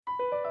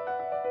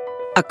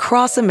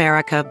Across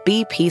America,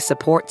 BP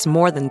supports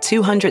more than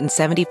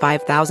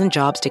 275,000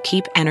 jobs to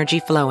keep energy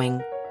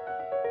flowing.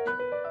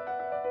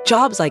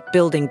 Jobs like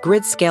building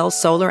grid-scale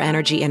solar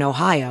energy in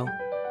Ohio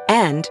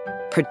and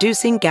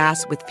producing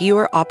gas with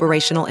fewer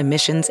operational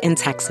emissions in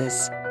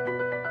Texas.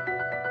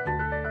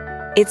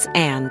 It's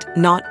and,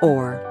 not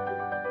or.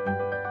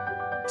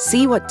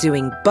 See what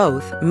doing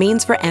both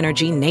means for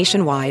energy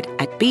nationwide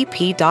at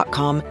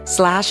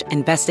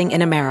bp.com/investing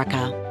in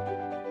America.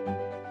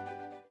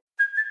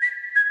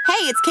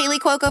 Hey, it's Kaylee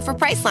Cuoco for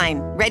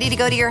Priceline. Ready to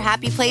go to your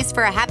happy place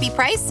for a happy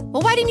price?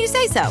 Well, why didn't you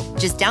say so?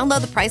 Just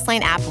download the Priceline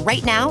app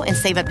right now and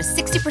save up to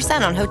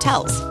 60% on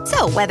hotels.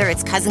 So whether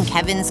it's Cousin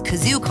Kevin's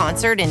Kazoo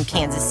Concert in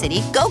Kansas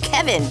City, go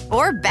Kevin,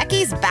 or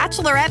Becky's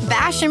Bachelorette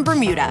Bash in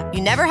Bermuda,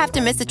 you never have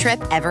to miss a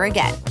trip ever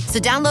again. So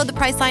download the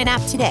Priceline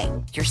app today.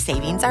 Your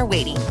savings are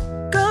waiting.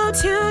 Go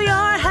to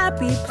your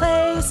happy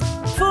place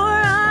for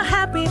a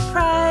happy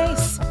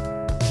price.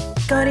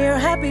 Go to your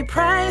happy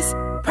price,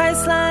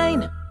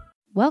 Priceline.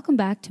 Welcome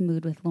back to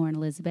Mood with Lauren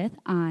Elizabeth.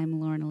 I'm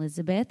Lauren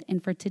Elizabeth,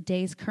 and for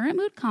today's current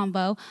mood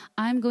combo,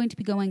 I'm going to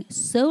be going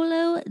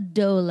solo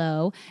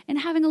dolo and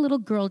having a little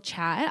girl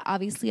chat.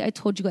 Obviously, I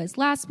told you guys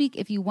last week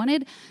if you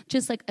wanted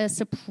just like a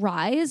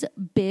surprise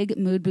big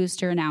mood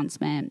booster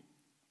announcement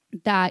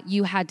that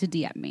you had to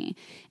DM me.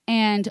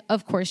 And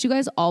of course, you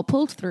guys all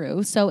pulled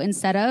through. So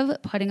instead of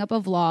putting up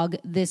a vlog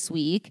this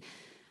week,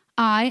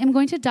 I am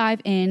going to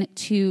dive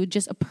into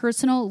just a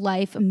personal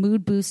life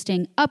mood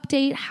boosting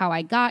update, how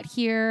I got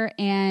here,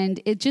 and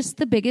it's just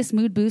the biggest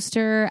mood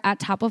booster at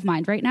top of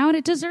mind right now, and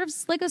it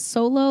deserves like a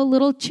solo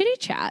little chitty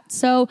chat.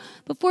 So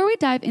before we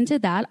dive into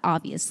that,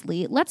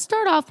 obviously, let's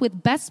start off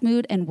with best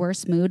mood and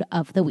worst mood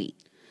of the week.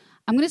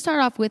 I'm going to start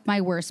off with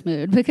my worst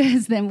mood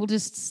because then we'll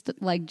just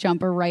like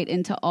jump right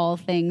into all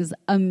things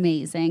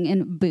amazing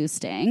and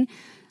boosting.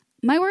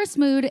 My worst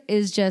mood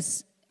is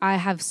just I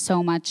have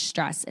so much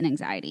stress and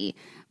anxiety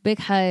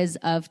because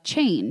of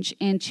change,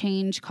 and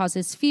change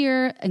causes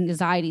fear.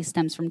 Anxiety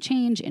stems from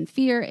change and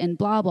fear and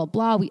blah, blah,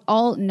 blah. We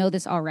all know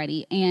this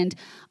already. And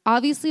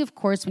obviously, of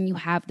course, when you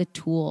have the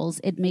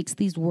tools, it makes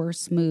these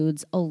worst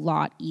moods a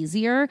lot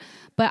easier.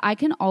 But I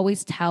can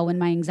always tell when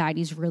my anxiety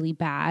is really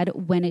bad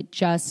when it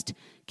just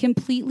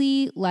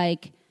completely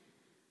like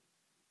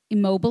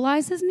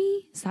immobilizes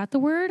me. Is that the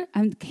word?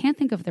 I can't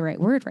think of the right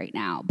word right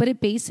now, but it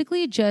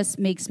basically just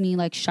makes me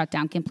like shut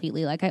down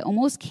completely. Like I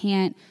almost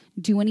can't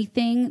do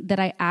anything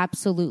that I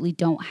absolutely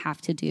don't have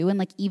to do. And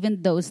like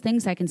even those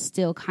things, I can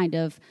still kind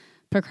of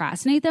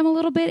procrastinate them a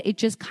little bit. It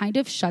just kind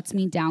of shuts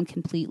me down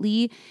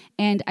completely.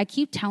 And I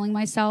keep telling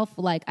myself,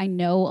 like, I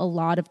know a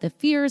lot of the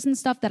fears and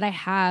stuff that I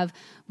have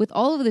with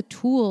all of the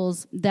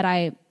tools that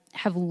I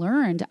have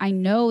learned. I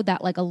know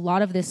that like a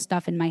lot of this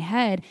stuff in my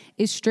head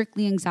is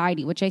strictly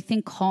anxiety, which I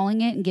think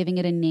calling it and giving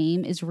it a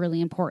name is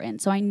really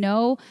important. So I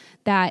know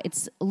that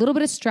it's a little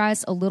bit of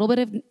stress, a little bit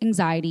of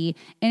anxiety,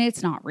 and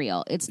it's not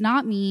real. It's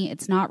not me.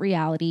 It's not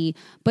reality,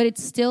 but it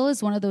still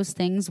is one of those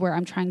things where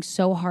I'm trying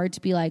so hard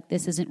to be like,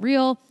 this isn't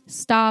real.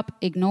 Stop,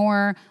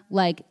 ignore,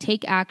 like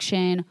take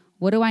action.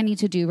 What do I need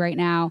to do right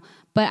now?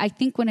 But I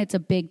think when it's a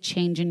big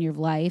change in your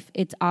life,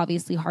 it's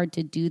obviously hard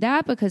to do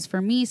that because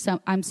for me,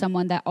 I'm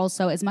someone that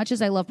also, as much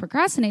as I love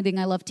procrastinating,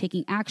 I love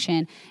taking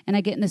action. And I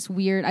get in this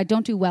weird, I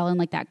don't do well in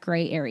like that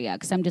gray area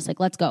because I'm just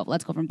like, let's go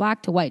from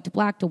black to white to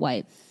black to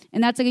white.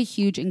 And that's like a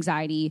huge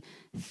anxiety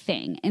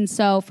thing. And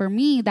so for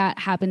me, that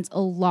happens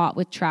a lot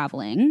with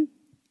traveling,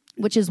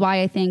 which is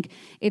why I think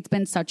it's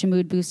been such a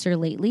mood booster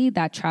lately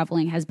that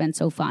traveling has been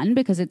so fun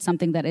because it's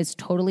something that is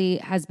totally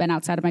has been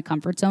outside of my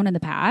comfort zone in the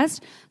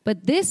past.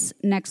 But this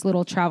next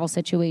little travel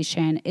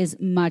situation is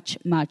much,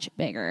 much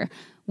bigger,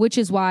 which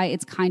is why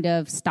it's kind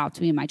of stopped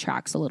me in my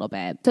tracks a little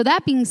bit. So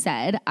that being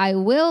said, I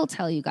will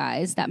tell you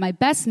guys that my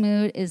best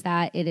mood is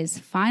that it is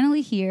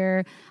finally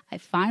here. I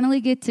finally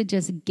get to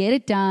just get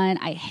it done.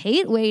 I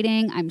hate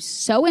waiting. I'm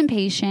so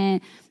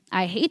impatient.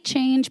 I hate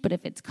change, but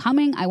if it's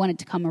coming, I want it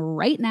to come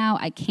right now.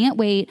 I can't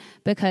wait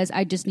because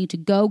I just need to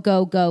go,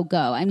 go, go,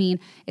 go. I mean,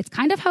 it's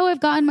kind of how I've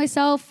gotten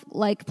myself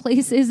like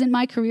places in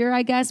my career,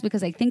 I guess,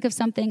 because I think of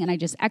something and I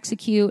just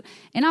execute.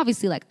 And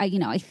obviously, like, I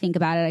think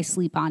about it, I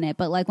sleep on it.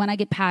 But like when I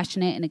get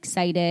passionate and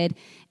excited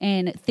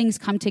and things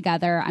come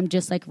together, I'm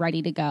just like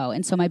ready to go.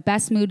 And so my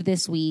best mood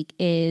this week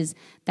is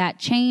that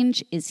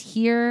change is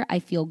here. I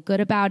feel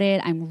good about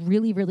it. I'm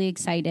really, really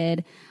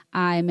excited.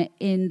 I'm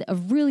in a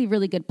really,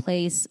 really good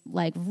place,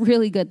 like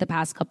really good the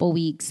past couple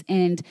weeks.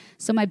 And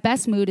so my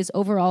best mood is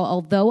overall,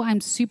 although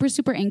I'm super,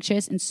 super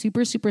anxious and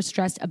super, super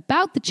stressed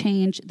about the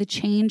change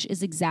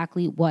is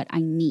exactly what I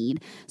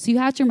need. So you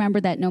have to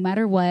remember that no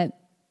matter what,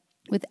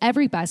 with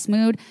every best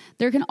mood,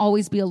 there can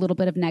always be a little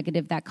bit of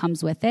negative that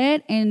comes with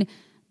it. And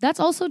that's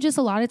also just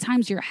a lot of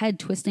times your head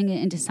twisting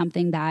it into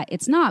something that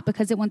it's not,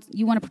 because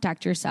you want to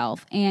protect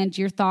yourself, and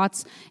your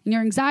thoughts and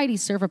your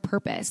anxieties serve a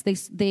purpose.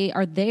 They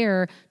are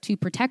there to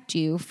protect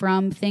you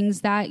from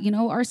things that,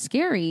 are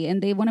scary,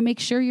 and they want to make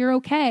sure you're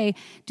okay.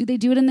 Do they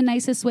do it in the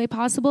nicest way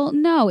possible?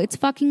 No, it's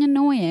fucking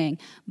annoying,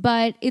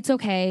 but it's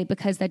okay,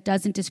 because that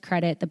doesn't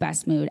discredit the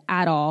best mood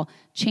at all.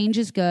 Change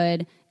is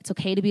good. It's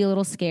okay to be a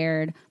little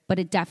scared, but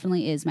it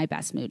definitely is my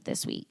best mood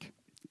this week.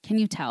 Can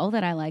you tell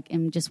that I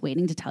am just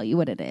waiting to tell you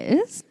what it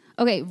is?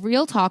 Okay,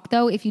 real talk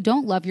though, if you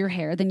don't love your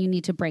hair, then you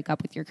need to break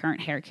up with your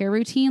current hair care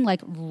routine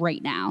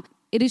right now.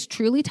 It is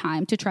truly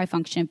time to try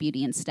Function of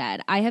Beauty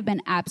instead. I have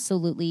been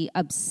absolutely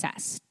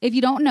obsessed. If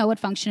you don't know what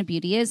Function of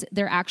Beauty is,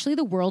 they're actually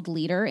the world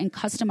leader in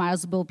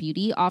customizable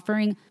beauty,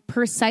 offering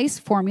precise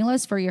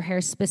formulas for your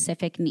hair's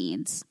specific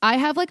needs. I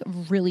have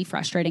really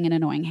frustrating and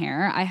annoying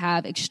hair. I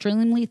have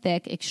extremely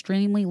thick,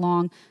 extremely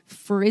long,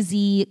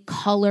 frizzy,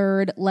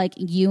 colored,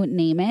 you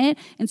name it.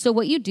 And so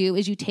what you do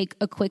is you take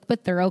a quick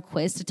but thorough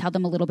quiz to tell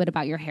them a little bit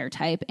about your hair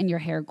type and your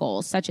hair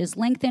goals, such as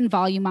lengthen,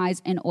 volumize,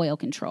 and oil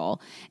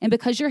control. And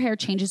because your hair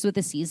changes with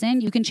the season,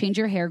 you can change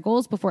your hair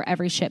goals before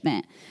every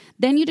shipment.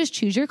 Then you just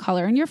choose your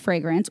color and your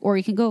fragrance, or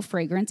you can go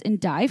fragrance and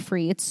dye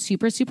free. It's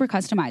super, super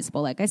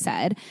customizable, like I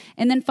said.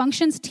 And then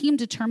Function's team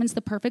determines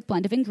the perfect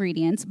blend of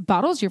ingredients,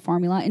 bottles your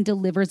formula, and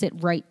delivers it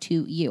right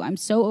to you. I'm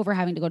so over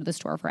having to go to the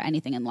store for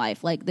anything in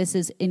life. This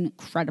is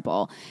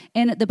incredible.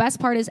 And the best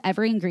part is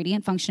every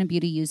ingredient Function of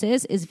Beauty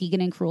uses is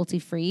vegan and cruelty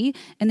free,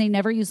 and they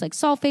never use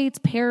sulfates,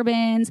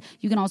 parabens.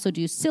 You can also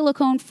do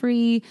silicone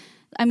free.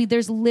 I mean,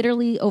 there's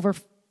literally over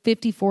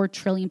 54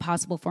 trillion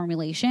possible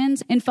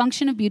formulations. And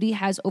Function of Beauty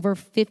has over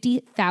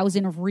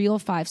 50,000 real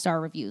 5-star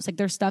reviews.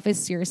 Their stuff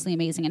is seriously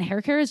amazing. And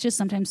hair care is just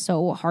sometimes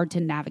so hard to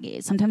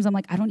navigate. Sometimes I'm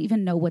I don't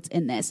even know what's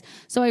in this.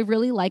 So I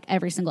really like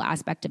every single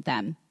aspect of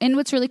them. And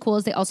what's really cool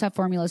is they also have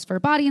formulas for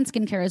body and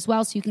skincare as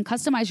well. So you can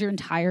customize your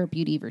entire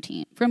beauty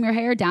routine, from your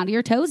hair down to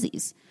your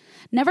toesies.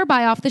 Never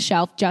buy off the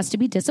shelf just to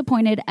be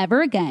disappointed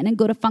ever again, and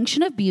go to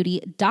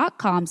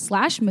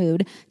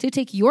functionofbeauty.com/mood to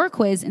take your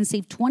quiz and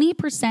save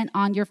 20%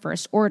 on your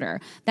first order.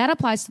 That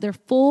applies to their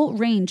full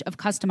range of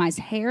customized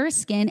hair,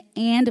 skin,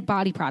 and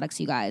body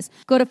products, you guys.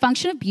 Go to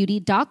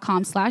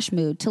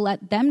functionofbeauty.com/mood to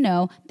let them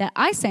know that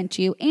I sent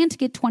you and to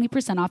get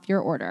 20% off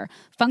your order.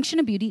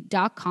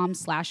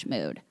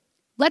 functionofbeauty.com/mood.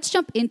 Let's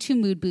jump into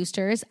mood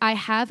boosters. I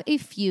have a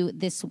few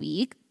this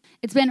week.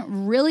 It's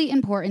been really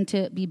important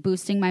to be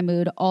boosting my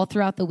mood all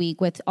throughout the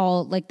week with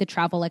all the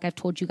travel, I've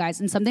told you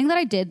guys. And something that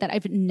I did that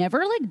I've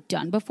never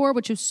done before,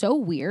 which was so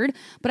weird,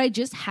 but I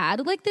just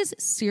had this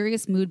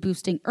serious mood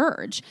boosting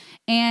urge.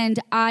 And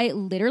I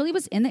literally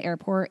was in the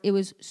airport. It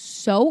was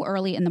so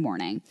early in the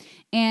morning,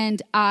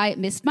 and I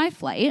missed my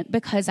flight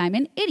because I'm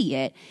an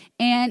idiot.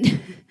 And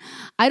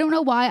I don't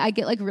know why I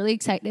get really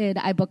excited.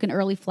 I book an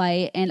early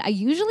flight, and I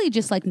usually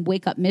just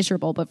wake up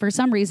miserable. But for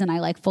some reason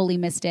I fully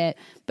missed it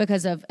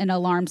because of an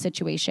alarm situation.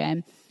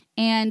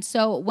 And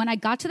so when I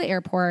got to the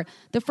airport,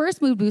 the first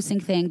mood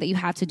boosting thing that you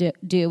have to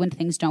do when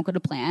things don't go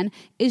to plan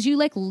is you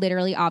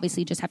literally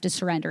obviously just have to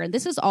surrender. And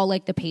this is all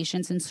the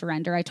patience and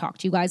surrender I talk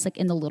to you guys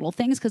in the little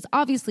things, because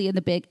obviously in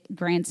the big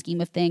grand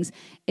scheme of things,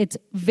 it's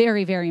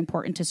very, very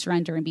important to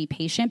surrender and be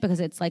patient, because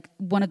it's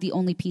one of the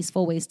only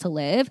peaceful ways to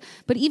live.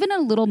 But even a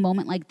little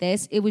moment like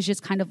this, it was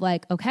just kind of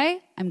okay,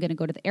 I'm going to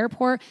go to the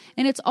airport,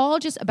 and it's all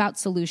just about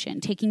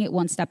solution, taking it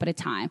one step at a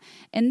time.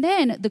 And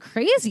then the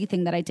crazy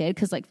thing that I did,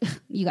 because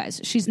you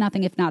guys, she's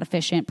nothing if not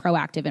efficient,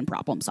 proactive, and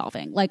problem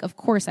solving. Of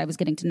course I was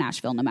getting to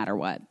Nashville no matter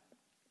what.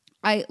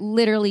 I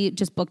literally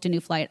just booked a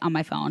new flight on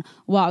my phone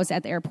while I was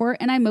at the airport,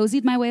 and I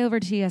moseyed my way over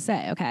to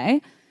TSA,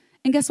 okay?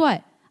 And guess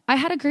what? I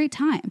had a great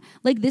time.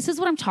 This is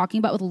what I'm talking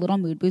about with little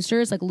mood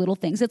boosters, little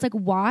things. It's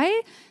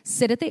why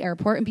sit at the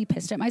airport and be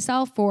pissed at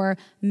myself for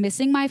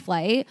missing my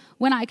flight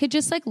when I could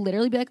just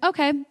literally be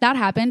okay, that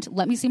happened.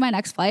 Let me see my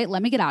next flight.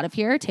 Let me get out of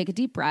here. Take a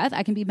deep breath.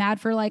 I can be mad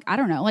for I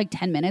don't know,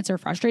 10 minutes or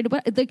frustrated,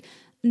 but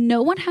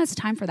no one has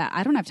time for that.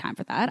 I don't have time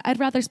for that. I'd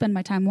rather spend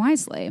my time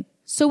wisely.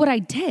 So what I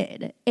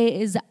did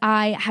is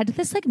I had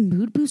this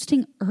mood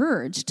boosting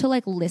urge to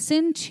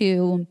listen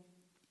to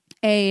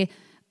a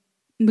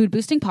mood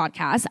boosting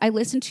podcast. I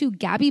listened to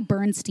Gabby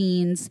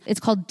Bernstein's, it's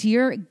called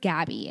Dear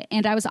Gabby.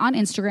 And I was on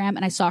Instagram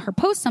and I saw her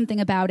post something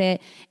about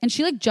it. And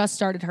she just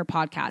started her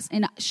podcast.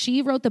 And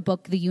she wrote the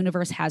book, The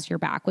Universe Has Your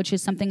Back, which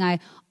is something I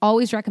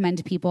always recommend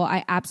to people.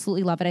 I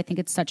absolutely love it. I think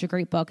it's such a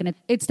great book. And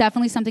it's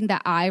definitely something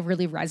that I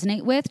really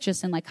resonate with,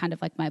 just in kind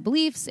of my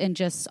beliefs and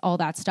just all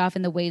that stuff.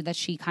 And the way that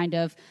she kind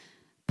of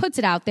puts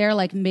it out there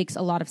makes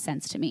a lot of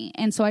sense to me.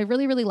 And so I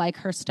really, really like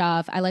her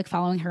stuff. I like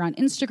following her on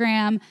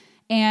Instagram.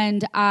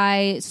 And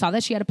I saw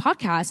that she had a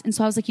podcast. And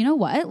so I was you know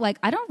what?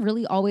 I don't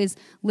really always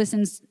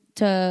listen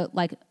to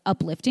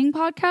uplifting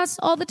podcasts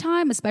all the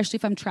time, especially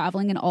if I'm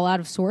traveling and all out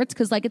of sorts.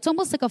 Cause it's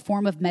almost a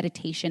form of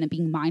meditation and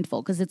being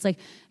mindful. Cause it's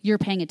you're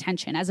paying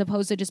attention as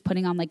opposed to just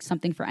putting on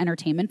something for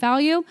entertainment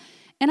value.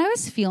 And I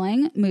was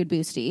feeling mood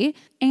boosty.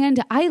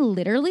 And I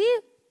literally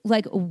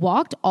like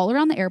walked all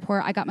around the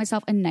airport. I got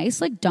myself a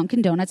nice like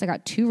Dunkin' Donuts. I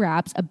got 2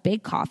 wraps, a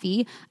big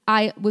coffee.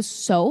 I was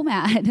so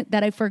mad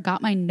that I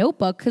forgot my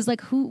notebook because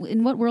like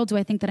in what world do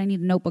I think that I need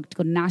a notebook to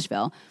go to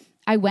Nashville?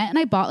 I went and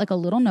I bought like a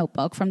little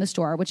notebook from the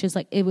store, which is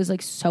like, it was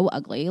like so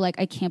ugly. Like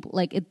I can't,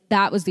 like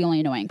that was the only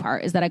annoying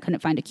part, is that I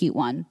couldn't find a cute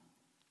one.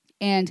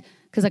 And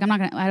because like,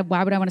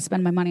 why would I want to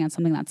spend my money on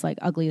something that's like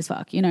ugly as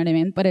fuck? You know what I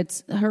mean? But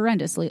it's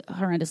horrendously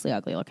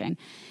ugly looking.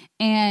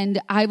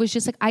 And I was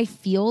just like, I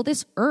feel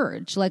this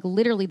urge, like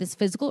literally this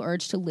physical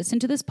urge to listen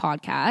to this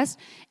podcast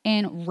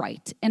and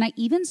write. And I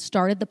even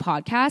started the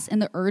podcast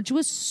and the urge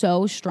was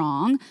so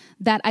strong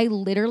that I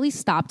literally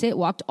stopped it,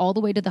 walked all the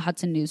way to the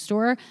Hudson News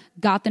Store,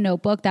 got the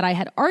notebook that I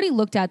had already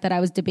looked at that I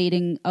was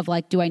debating of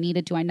like, do I need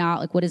it? Do I not?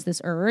 Like, what is this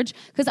urge?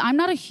 Because I'm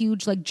not a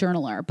huge like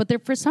journaler, but there,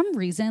 for some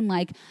reason,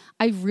 like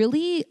I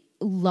really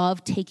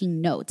love taking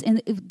notes.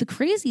 And the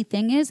crazy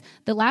thing is,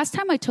 the last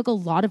time I took a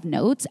lot of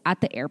notes at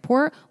the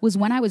airport was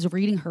when I was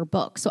reading her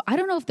book. So I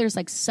don't know if there's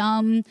like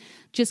some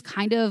just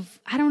kind of,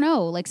 I don't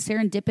know, like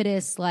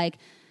serendipitous like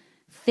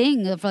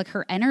thing of like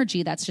her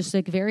energy that's just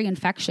like very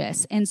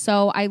infectious. And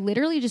so I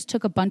literally just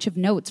took a bunch of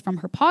notes from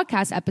her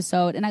podcast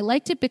episode, and I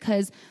liked it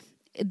because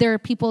there are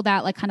people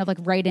that like kind of like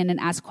write in and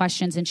ask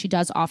questions, and she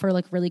does offer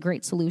like really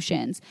great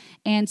solutions.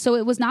 And so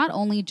it was not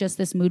only just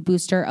this mood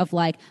booster of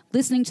like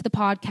listening to the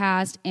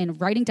podcast and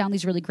writing down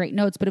these really great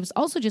notes, but it was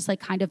also just like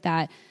kind of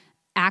that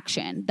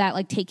action, that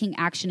like taking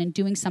action and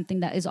doing something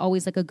that is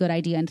always like a good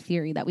idea in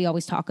theory that we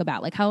always talk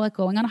about, like how like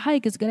going on a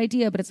hike is a good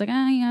idea, but it's like,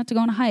 you have to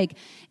go on a hike.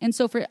 And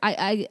so for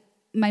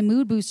my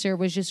mood booster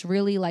was just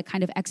really like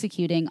kind of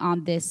executing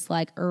on this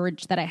like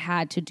urge that I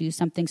had to do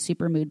something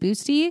super mood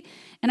boosty.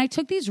 And I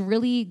took these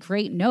really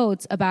great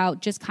notes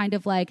about just kind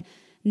of like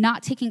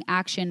not taking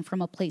action from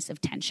a place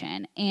of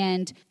tension,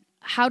 and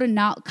how to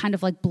not kind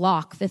of like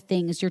block the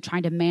things you're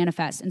trying to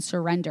manifest and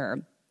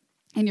surrender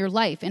in your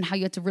life, and how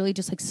you have to really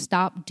just like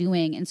stop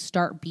doing and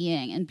start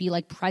being and be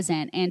like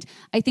present. And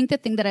I think the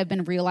thing that I've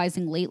been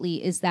realizing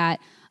lately is that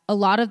a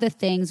lot of the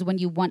things, when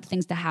you want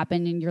things to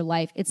happen in your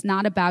life, it's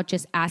not about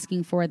just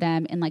asking for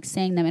them and like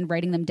saying them and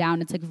writing them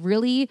down. It's like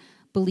really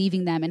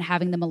believing them and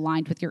having them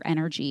aligned with your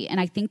energy. And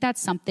I think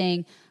that's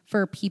something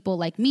for people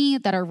like me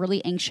that are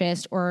really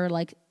anxious or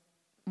like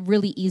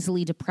really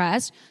easily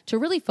depressed to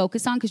really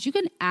focus on, because you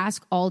can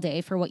ask all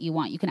day for what you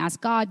want. You can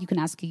ask God, you can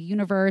ask the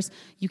universe,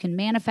 you can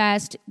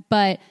manifest.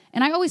 And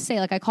I always say,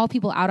 like, I call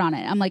people out on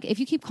it. I'm like, if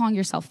you keep calling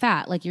yourself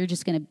fat, like you're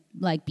just going to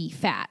like be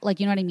fat. Like,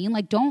 you know what I mean?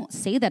 Like, don't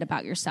say that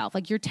about yourself.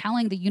 Like, you're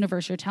telling the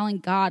universe, you're telling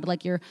God,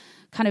 like you're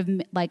kind of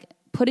like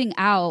putting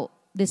out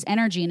this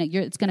energy, and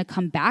it's going to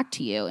come back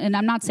to you. And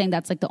I'm not saying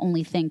that's like the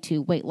only thing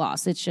to weight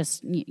loss. It's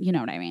just, you know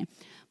what I mean?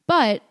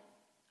 But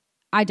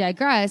I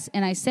digress,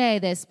 and I say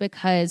this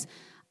because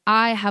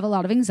I have a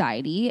lot of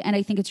anxiety, and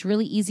I think it's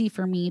really easy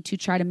for me to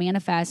try to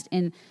manifest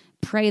and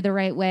pray the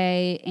right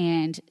way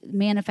and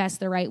manifest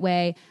the right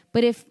way.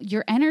 But if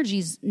your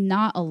energy's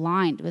not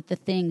aligned with the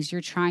things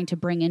you're trying to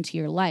bring into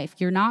your life,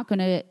 you're not going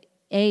to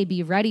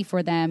be ready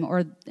for them,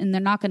 and they're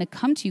not going to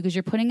come to you because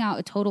you're putting out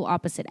a total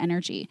opposite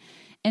energy.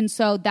 And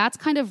so that's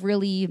kind of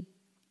really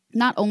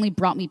not only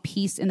brought me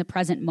peace in the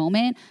present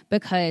moment,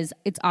 because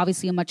it's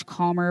obviously a much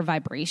calmer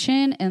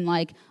vibration and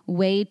like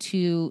way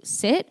to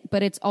sit,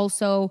 but it's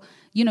also,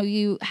 you know,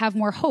 you have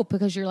more hope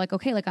because you're like,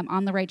 okay, like I'm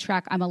on the right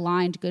track, I'm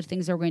aligned, good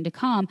things are going to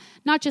come.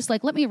 Not just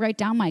like, let me write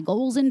down my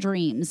goals and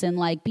dreams and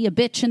like be a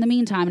bitch in the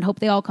meantime and hope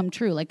they all come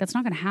true. Like, that's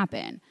not going to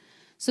happen.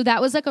 So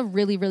that was like a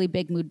really, really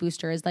big mood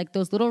booster, is like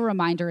those little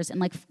reminders and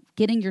like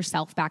getting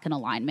yourself back in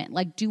alignment,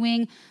 like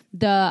doing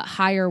the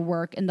higher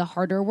work and the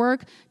harder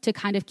work to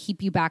kind of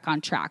keep you back on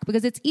track,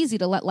 because it's easy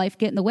to let life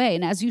get in the way.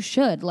 And as you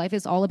should, life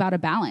is all about a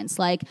balance.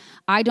 Like,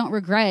 I don't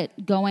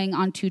regret going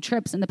on 2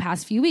 trips in the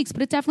past few weeks,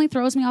 but it definitely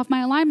throws me off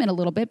my alignment a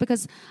little bit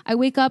because I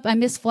wake up, I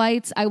miss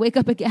flights, I wake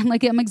up again,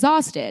 like I'm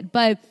exhausted.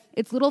 But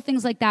it's little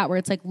things like that where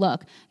it's like,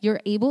 look, you're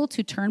able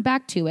to turn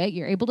back to it.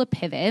 You're able to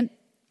pivot.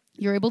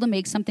 You're able to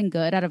make something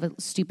good out of a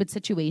stupid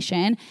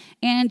situation,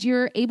 and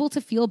you're able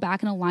to feel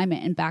back in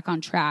alignment and back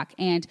on track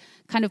and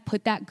kind of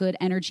put that good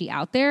energy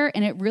out there.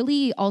 And it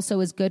really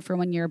also is good for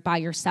when you're by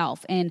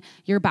yourself and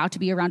you're about to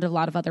be around a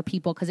lot of other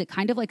people, because it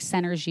kind of like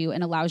centers you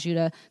and allows you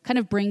to kind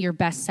of bring your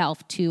best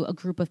self to a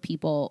group of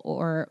people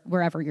or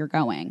wherever you're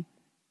going.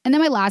 And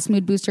then my last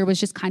mood booster was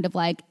just kind of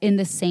like in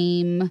the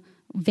same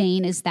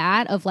vein is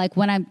that of like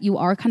when you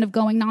are kind of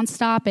going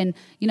nonstop, and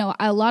you know,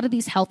 a lot of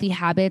these healthy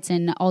habits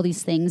and all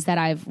these things that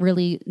I've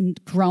really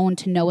grown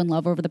to know and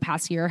love over the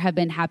past year have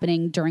been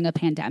happening during a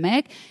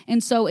pandemic.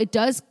 And so it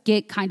does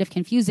get kind of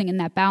confusing in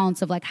that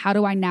balance of like, how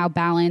do I now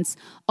balance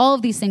all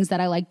of these things that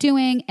I like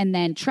doing and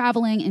then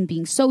traveling and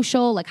being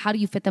social? Like, how do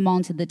you fit them all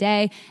into the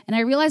day? And I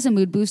realized a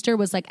mood booster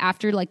was like,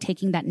 after like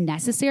taking that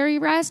necessary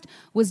rest,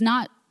 was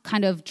not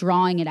kind of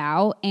drawing it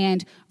out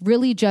and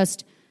really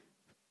just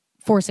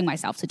forcing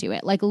myself to do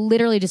it, like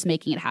literally just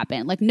making it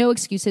happen. Like no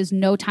excuses,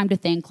 no time to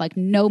think, like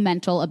no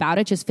mental about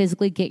it. Just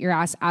physically get your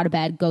ass out of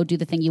bed, go do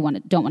the thing you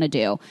don't want to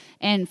do.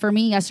 And for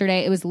me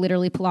yesterday, it was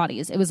literally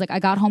Pilates. It was like I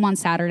got home on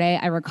Saturday,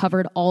 I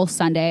recovered all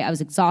Sunday, I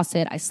was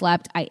exhausted, I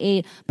slept, I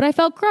ate, but I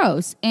felt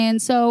gross. And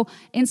so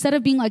instead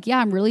of being like, yeah,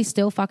 I'm really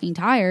still fucking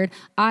tired,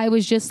 I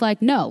was just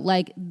like, no,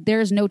 like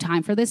there's no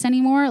time for this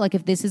anymore. Like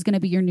if this is going to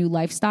be your new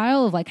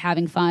lifestyle of like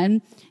having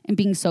fun and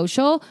being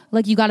social,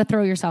 like you got to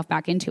throw yourself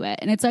back into it.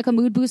 And it's like a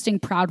mood boosting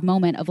proud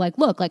moment of like,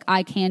 look, like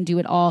I can do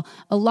it all.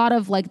 A lot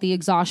of like the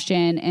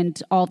exhaustion and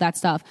all that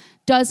stuff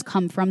does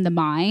come from the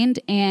mind.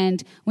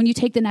 And when you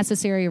take the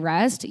necessary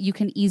rest, you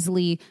can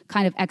easily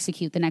kind of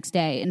execute the next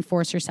day and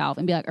force yourself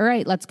and be like, all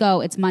right, let's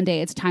go. It's Monday.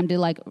 It's time to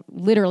like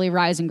literally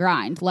rise and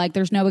grind. Like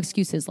there's no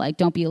excuses. Like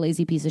don't be a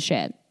lazy piece of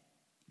shit.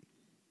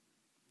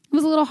 It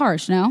was a little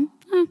harsh, no?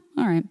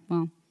 All right.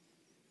 Well,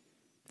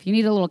 if you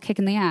need a little kick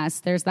in the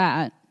ass, there's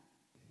that.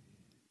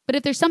 But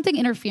if there's something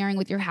interfering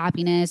with your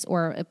happiness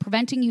or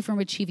preventing you from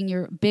achieving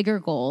your bigger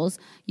goals,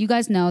 you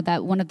guys know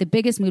that one of the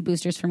biggest mood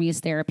boosters for me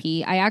is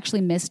therapy. I actually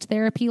missed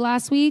therapy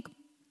last week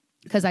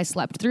because I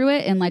slept through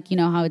it, and like, you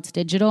know how it's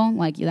digital,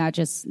 like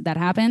that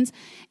happens.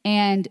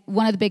 And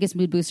one of the biggest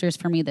mood boosters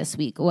for me this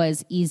week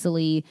was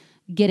easily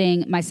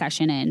getting my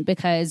session in,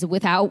 because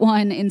without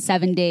one in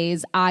 7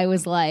 days, I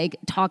was like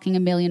talking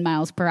a million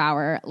miles per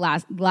hour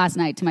last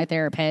night to my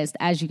therapist,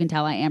 as you can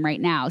tell I am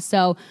right now.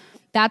 So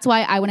that's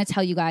why I want to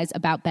tell you guys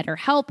about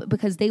BetterHelp,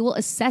 because they will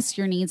assess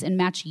your needs and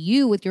match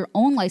you with your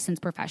own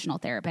licensed professional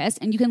therapist.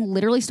 And you can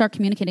literally start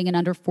communicating in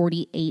under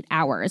 48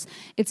 hours.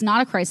 It's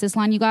not a crisis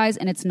line, you guys,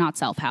 and it's not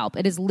self-help.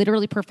 It is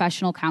literally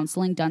professional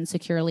counseling done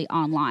securely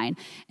online.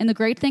 And the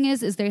great thing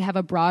is they have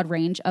a broad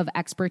range of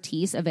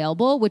expertise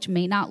available, which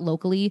may not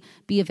locally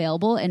be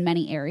available in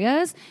many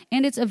areas.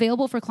 And it's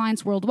available for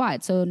clients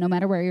worldwide. So no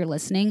matter where you're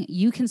listening,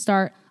 you can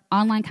start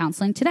online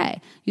counseling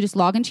today. You just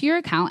log into your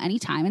account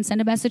anytime and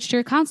send a message to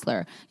your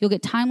counselor. You'll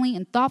get timely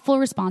and thoughtful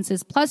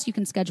responses. Plus, you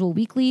can schedule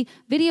weekly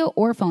video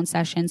or phone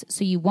sessions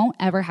so you won't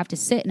ever have to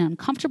sit in an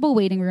uncomfortable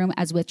waiting room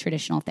as with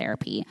traditional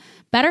therapy.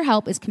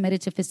 BetterHelp is committed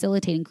to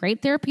facilitating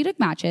great therapeutic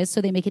matches, so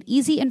they make it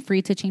easy and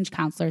free to change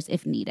counselors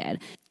if needed.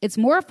 It's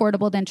more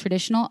affordable than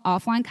traditional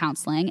offline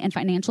counseling, and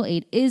financial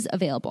aid is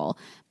available.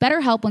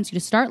 BetterHelp wants you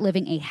to start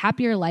living a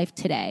happier life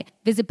today.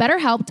 Visit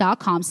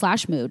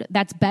BetterHelp.com/mood.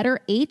 That's better,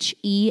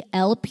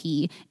 HELP,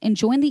 and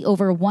join the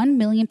over 1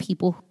 million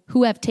people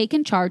who have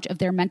taken charge of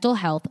their mental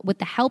health with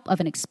the help of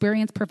an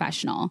experienced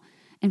professional.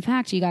 In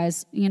fact, you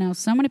guys,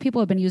 so many people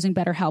have been using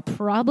BetterHelp,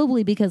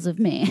 probably because of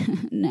me.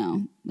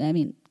 No, I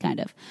mean, kind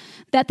of.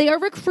 That they are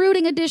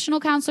recruiting additional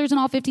counselors in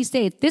all 50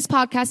 states. This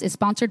podcast is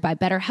sponsored by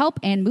BetterHelp,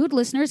 and Mood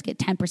listeners get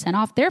 10%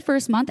 off their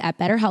first month at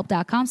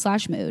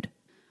BetterHelp.com/mood.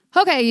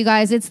 Okay, you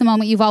guys, it's the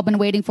moment you've all been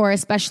waiting for,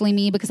 especially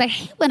me, because I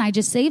hate when I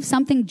just save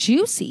something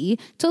juicy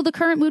till the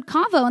current mood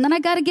convo, and then I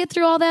got to get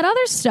through all that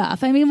other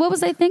stuff. I mean, what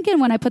was I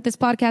thinking when I put this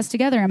podcast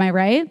together? Am I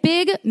right?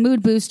 Big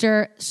mood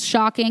booster,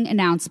 shocking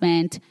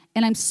announcement.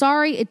 And I'm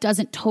sorry it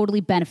doesn't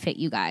totally benefit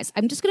you guys.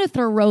 I'm just going to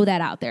throw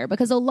that out there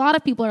because a lot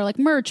of people are like,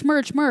 merch.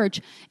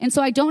 And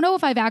so I don't know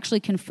if I've actually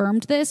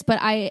confirmed this, but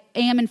I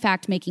am in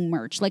fact making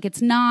merch. Like it's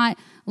not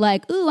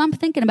like, ooh, I'm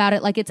thinking about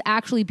it. Like it's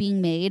actually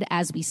being made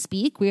as we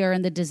speak. We are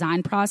in the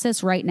design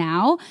process right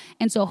now.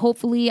 And so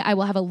hopefully I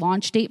will have a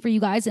launch date for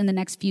you guys in the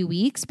next few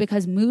weeks,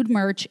 because mood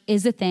merch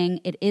is a thing.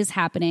 It is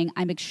happening.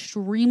 I'm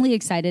extremely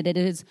excited. It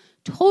is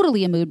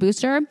totally a mood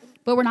booster.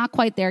 But we're not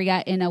quite there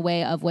yet in a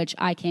way of which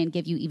I can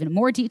give you even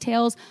more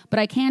details. But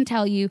I can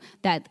tell you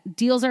that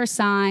deals are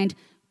signed,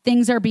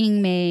 things are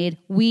being made,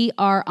 we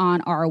are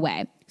on our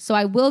way. So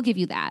I will give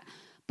you that.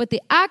 But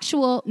the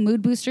actual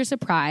mood booster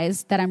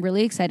surprise that I'm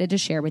really excited to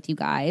share with you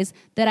guys,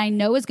 that I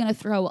know is going to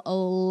throw a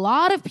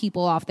lot of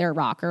people off their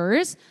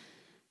rockers,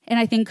 and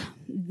I think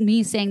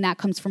me saying that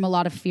comes from a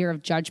lot of fear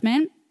of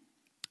judgment,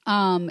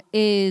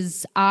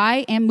 is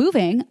I am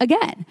moving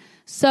again.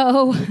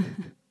 So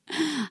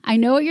I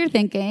know what you're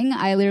thinking.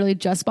 I literally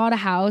just bought a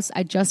house.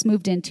 I just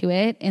moved into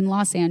it in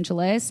Los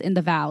Angeles, in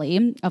the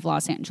valley of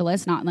Los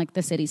Angeles, not in like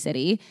the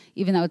city,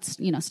 even though it's,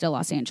 still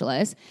Los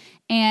Angeles.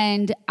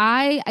 And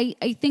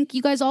I think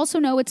you guys also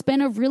know it's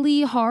been a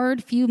really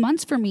hard few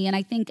months for me. And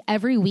I think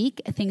every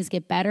week things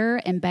get better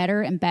and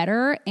better and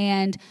better.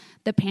 And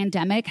the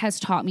pandemic has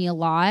taught me a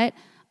lot.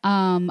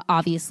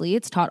 Obviously,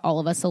 it's taught all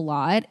of us a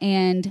lot.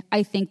 And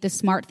I think the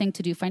smart thing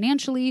to do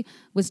financially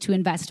was to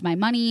invest my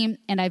money.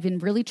 And I've been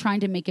really trying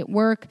to make it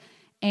work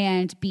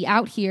and be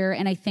out here.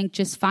 And I think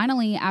just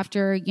finally,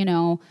 after,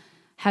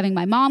 having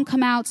my mom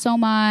come out so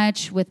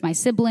much with my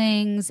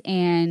siblings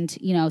and,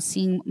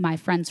 seeing my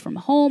friends from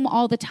home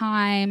all the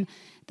time,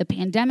 the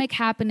pandemic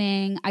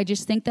happening, I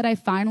just think that I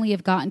finally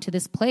have gotten to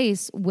this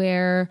place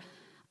where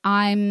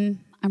I'm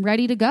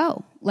ready to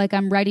go. Like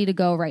I'm ready to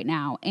go right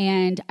now.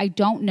 And I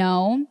don't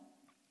know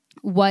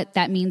what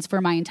that means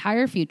for my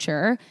entire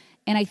future.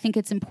 And I think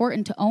it's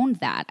important to own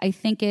that. I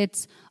think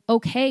it's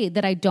okay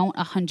that I don't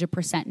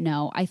 100%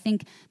 know. I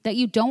think that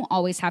you don't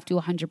always have to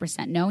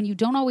 100% know, and you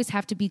don't always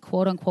have to be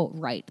quote unquote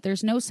right.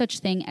 There's no such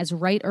thing as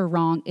right or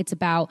wrong. It's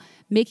about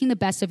making the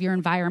best of your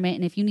environment.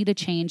 And if you need to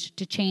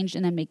change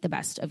and then make the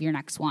best of your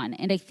next one.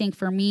 And I think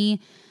for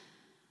me,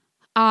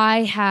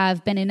 I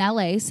have been in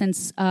LA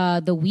since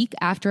the week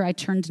after I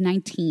turned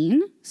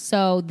 19.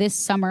 So this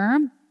summer,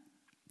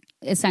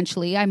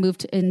 essentially, I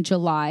moved in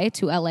July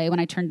to LA when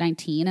I turned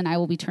 19, and I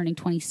will be turning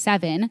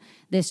 27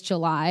 this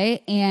July.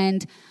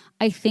 And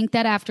I think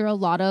that after a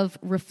lot of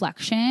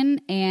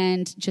reflection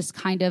and just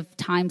kind of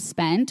time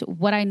spent,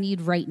 what I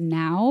need right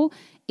now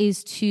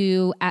is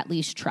to at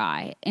least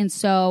try. And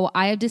so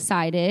I have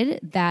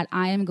decided that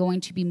I am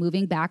going to be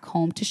moving back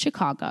home to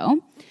Chicago.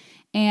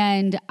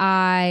 And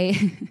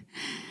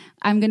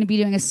I'm going to be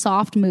doing a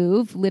soft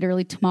move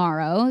literally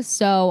tomorrow.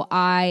 So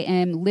I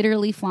am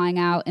literally flying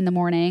out in the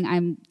morning.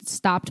 I'm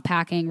stopped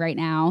packing right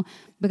now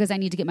because I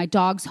need to get my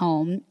dogs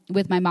home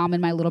with my mom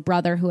and my little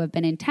brother who have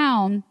been in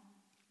town.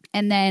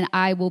 And then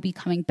I will be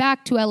coming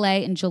back to LA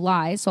in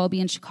July. So I'll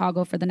be in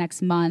Chicago for the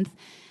next month.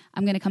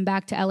 I'm going to come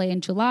back to LA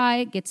in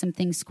July, get some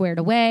things squared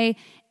away,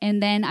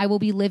 and then I will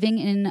be living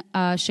in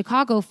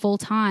Chicago full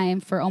time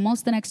for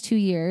almost the next 2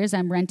 years.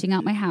 I'm renting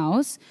out my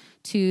house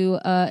to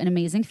an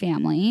amazing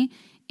family,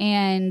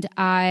 and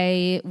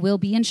I will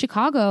be in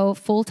Chicago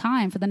full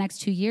time for the next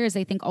 2 years.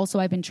 I think also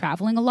I've been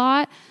traveling a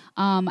lot.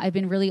 I've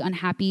been really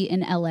unhappy in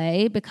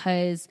LA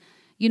because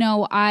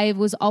I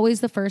was always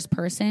the first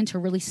person to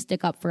really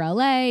stick up for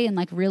LA and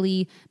like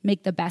really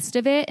make the best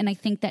of it. And I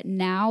think that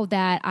now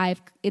that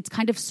it's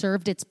kind of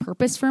served its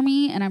purpose for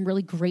me, and I'm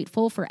really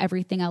grateful for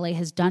everything LA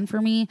has done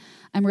for me.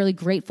 I'm really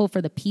grateful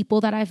for the people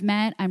that I've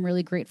met. I'm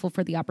really grateful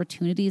for the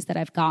opportunities that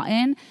I've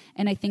gotten.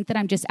 And I think that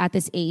I'm just at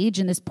this age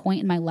and this point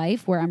in my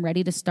life where I'm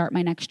ready to start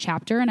my next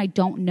chapter. And I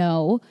don't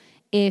know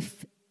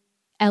if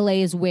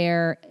LA is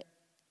where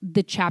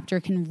the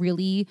chapter can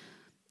really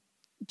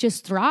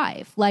just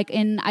thrive.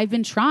 And I've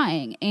been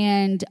trying,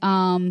 and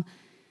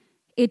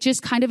it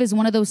just kind of is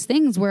one of those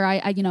things where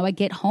I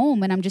get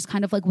home and I'm just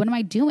kind of like, what am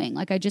I doing?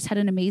 Like, I just had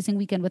an amazing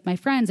weekend with my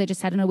friends. I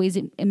just had an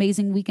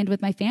amazing weekend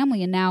with my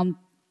family. And now,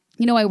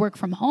 I work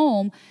from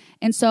home.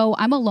 And so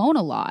I'm alone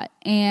a lot.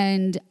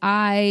 And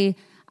I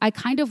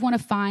kind of want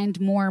to find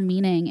more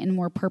meaning and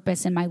more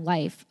purpose in my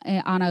life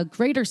on a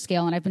greater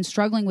scale. And I've been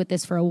struggling with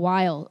this for a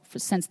while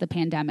since the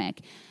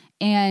pandemic.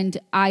 And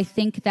I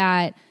think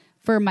that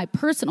for my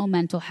personal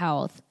mental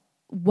health,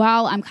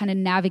 while I'm kind of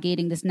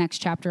navigating this next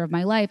chapter of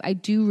my life, I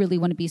do really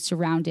want to be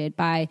surrounded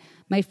by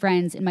my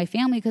friends and my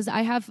family, because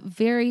I have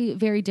very,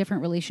 very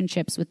different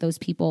relationships with those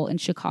people in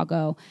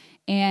Chicago.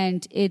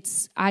 And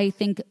it's, I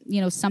think,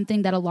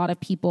 something that a lot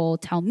of people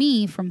tell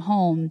me from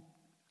home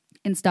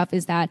and stuff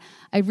is that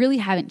I really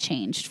haven't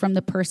changed from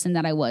the person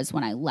that I was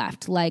when I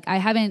left. Like, I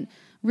haven't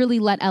really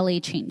let LA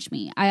change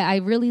me. I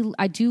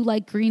do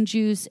like green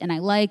juice, and I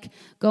like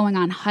going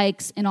on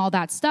hikes and all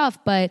that stuff,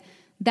 but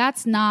that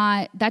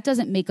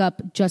doesn't make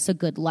up just a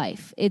good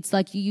life. It's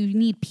like you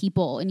need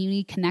people and you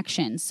need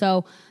connection.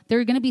 So there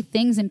are going to be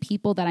things and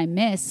people that I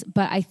miss,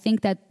 but I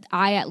think that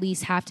I at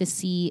least have to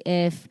see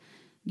if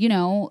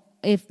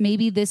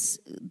maybe this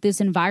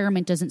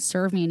environment doesn't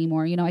serve me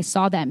anymore. I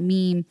saw that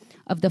meme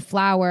of the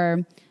flower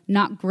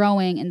not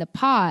growing in the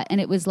pot,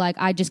 and it was like,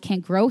 I just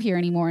can't grow here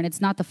anymore. And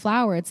it's not the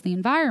flower, it's the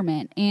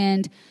environment.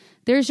 And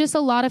there's just a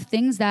lot of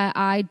things that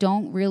I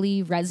don't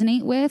really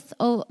resonate with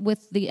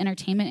the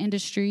entertainment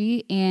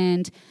industry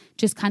and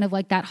just kind of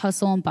like that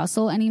hustle and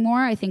bustle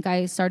anymore. I think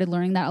I started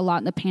learning that a lot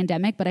in the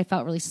pandemic, but I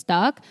felt really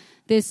stuck.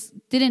 This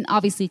didn't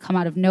obviously come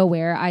out of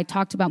nowhere. I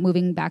talked about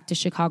moving back to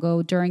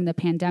Chicago during the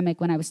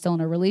pandemic when I was still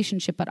in a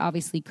relationship, but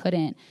obviously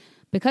couldn't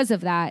because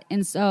of that.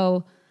 And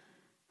so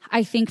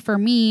I think for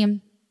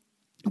me,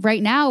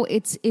 right now,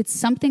 it's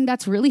something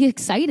that's really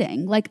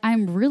exciting. Like,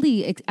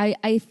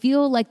 I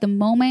feel like the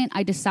moment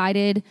I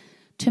decided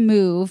to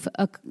move,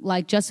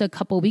 just a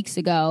couple weeks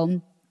ago,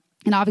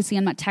 and obviously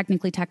I'm not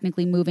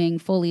technically moving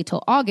fully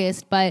till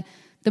August, but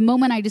the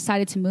moment I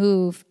decided to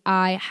move,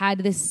 I had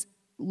this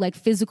like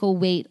physical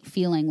weight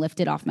feeling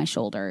lifted off my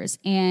shoulders.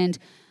 And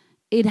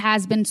it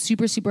has been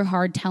super, super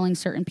hard telling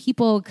certain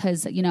people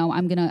because,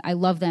 I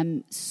love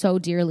them so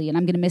dearly and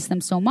I'm going to miss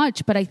them so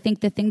much. But I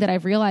think the thing that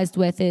I've realized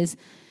with is,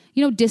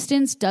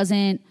 distance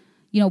doesn't,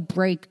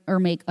 break or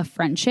make a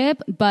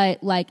friendship,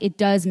 but like it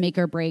does make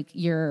or break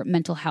your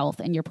mental health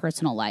and your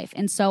personal life.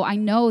 And so I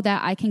know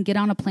that I can get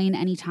on a plane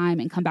anytime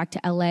and come back to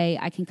LA.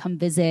 I can come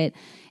visit,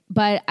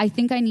 but I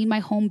think I need my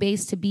home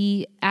base to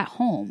be at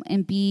home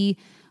and be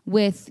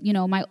with,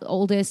 my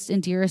oldest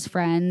and dearest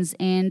friends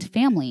and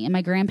family and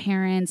my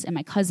grandparents and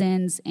my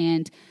cousins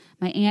and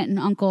my aunt and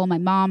uncle, my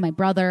mom, my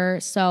brother.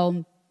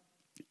 So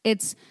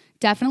it's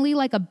definitely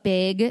like a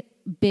big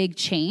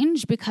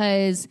change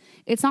because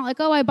it's not like,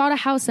 oh, I bought a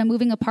house, I'm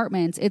moving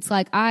apartments. It's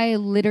like I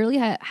literally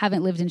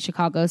haven't lived in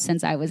Chicago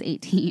since I was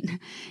 18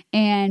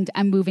 and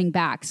I'm moving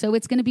back. So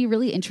it's going to be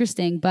really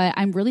interesting, but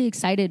I'm really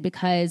excited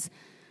because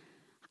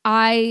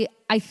I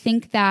I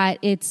think that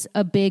it's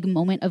a big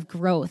moment of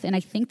growth. And I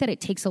think that it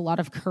takes a lot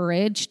of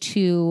courage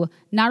to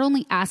not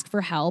only ask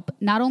for help,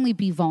 not only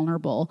be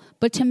vulnerable,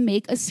 but to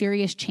make a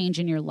serious change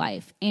in your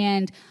life.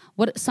 And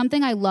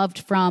something I loved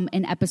from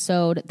an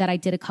episode that I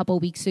did a couple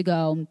weeks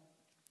ago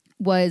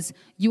was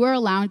you are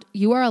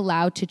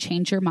allowed to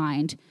change your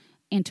mind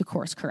and to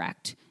course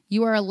correct.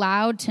 You are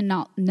allowed to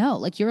not know,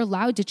 like you're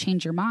allowed to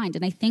change your mind.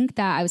 And I think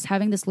that I was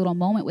having this little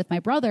moment with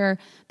my brother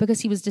because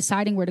he was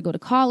deciding where to go to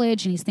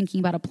college and he's thinking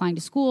about applying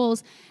to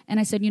schools. And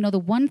I said, the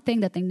one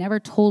thing that they never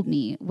told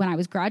me when I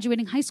was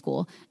graduating high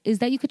school is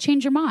that you could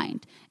change your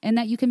mind and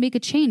that you can make a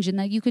change and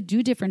that you could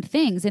do different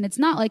things. And it's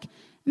not like,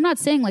 I'm not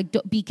saying like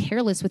don't be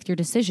careless with your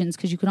decisions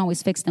because you can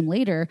always fix them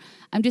later.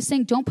 I'm just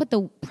saying don't put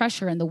the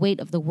pressure and the weight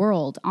of the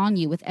world on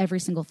you with every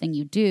single thing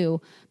you do,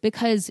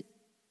 because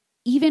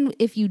even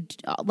if you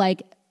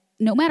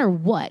no matter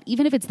what,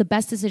 even if it's the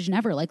best decision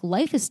ever, like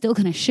life is still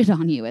going to shit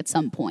on you at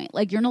some point.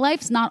 Like your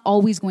life's not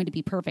always going to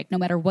be perfect no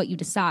matter what you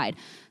decide.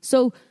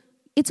 So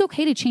it's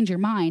okay to change your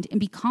mind and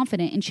be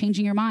confident in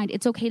changing your mind.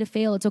 It's okay to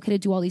fail. It's okay to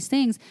do all these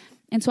things.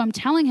 And so I'm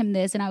telling him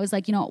this, and I was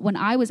like, when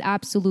I was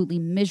absolutely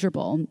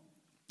miserable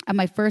at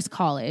my first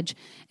college,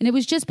 and it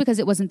was just because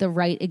it wasn't the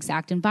right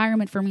exact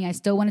environment for me. I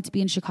still wanted to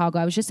be in Chicago.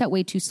 I was just at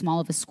way too small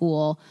of a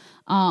school,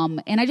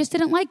 and I just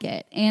didn't like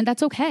it, and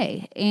that's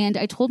okay. And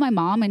I told my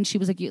mom, and she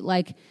was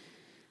like,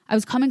 I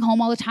was coming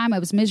home all the time. I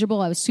was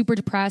miserable. I was super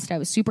depressed. I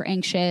was super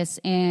anxious.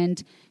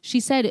 And she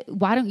said,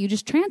 why don't you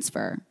just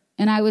transfer?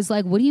 And I was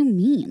like, what do you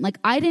mean? Like,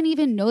 I didn't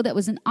even know that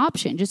was an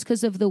option just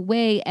because of the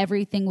way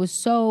everything was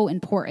so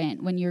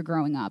important when you're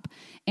growing up.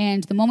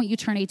 And the moment you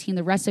turn 18,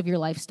 the rest of your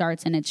life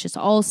starts and it's just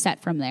all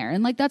set from there.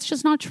 And like, that's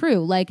just not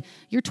true. Like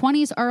your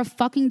 20s are a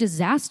fucking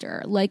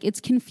disaster. Like it's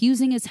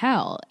confusing as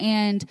hell.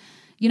 And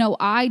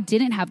I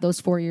didn't have those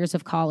 4 years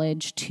of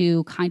college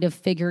to kind of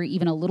figure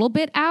even a little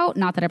bit out.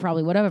 Not that I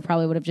probably would have. I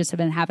probably would have just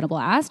been having a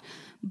blast.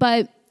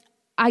 But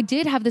I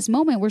did have this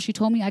moment where she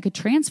told me I could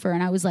transfer.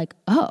 And I was like,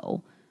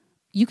 oh,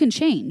 you can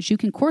change. You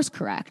can course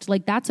correct.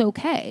 Like, that's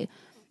okay.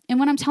 And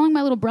when I'm telling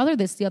my little brother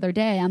this the other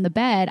day on the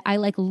bed, I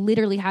like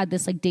literally had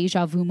this like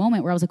deja vu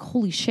moment where I was like,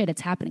 holy shit,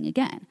 it's happening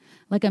again.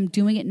 Like I'm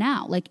doing it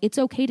now. Like it's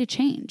okay to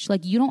change.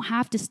 Like you don't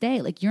have to stay.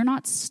 Like you're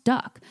not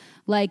stuck.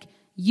 Like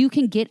you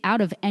can get out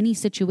of any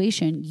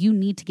situation you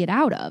need to get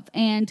out of.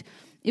 And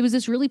it was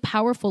this really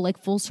powerful, like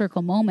full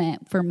circle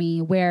moment for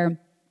me where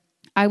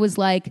I was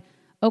like,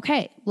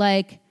 okay,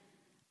 like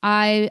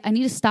I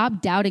need to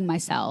stop doubting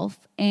myself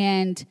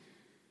and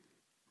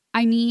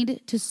I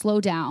need to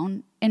slow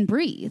down and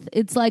breathe.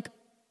 It's like,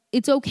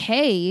 it's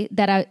okay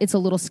that it's a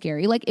little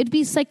scary. Like it'd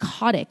be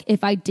psychotic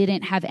if I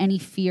didn't have any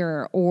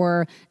fear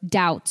or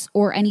doubts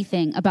or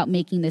anything about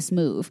making this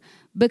move,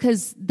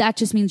 because that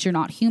just means you're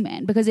not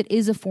human, because it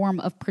is a form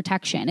of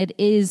protection. It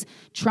is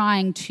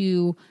trying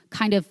to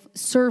kind of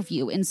serve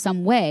you in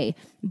some way.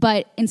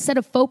 But instead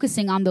of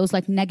focusing on those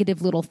like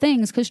negative little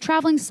things, because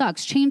traveling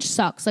sucks, change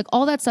sucks, like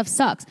all that stuff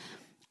sucks,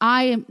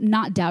 I am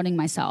not doubting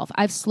myself.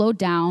 I've slowed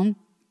down.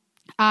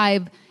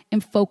 I am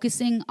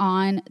focusing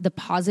on the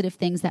positive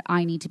things that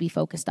I need to be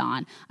focused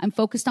on. I'm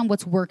focused on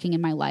what's working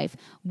in my life,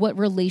 what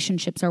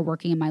relationships are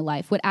working in my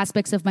life, what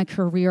aspects of my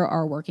career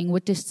are working,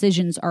 what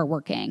decisions are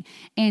working.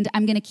 And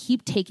I'm going to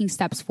keep taking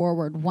steps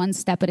forward, one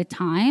step at a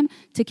time,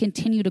 to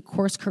continue to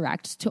course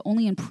correct, to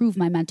only improve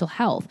my mental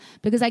health,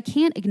 because I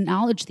can't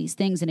acknowledge these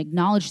things and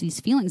acknowledge these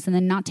feelings and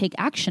then not take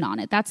action on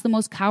it. That's the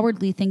most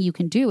cowardly thing you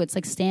can do. It's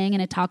like staying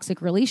in a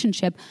toxic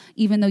relationship,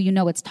 even though you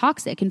know it's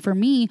toxic. And for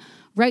me,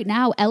 right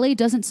now, LA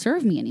doesn't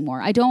serve me anymore.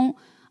 I don't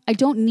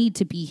need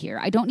to be here.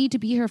 I don't need to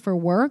be here for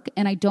work,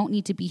 and I don't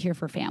need to be here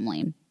for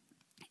family.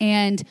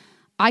 And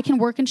I can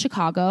work in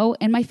Chicago,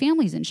 and my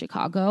family's in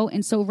Chicago.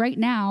 And so right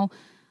now,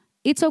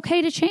 it's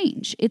okay to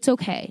change. It's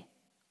okay.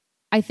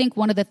 I think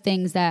one of the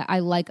things that I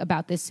like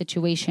about this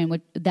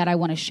situation that I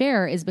want to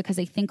share is because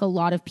I think a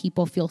lot of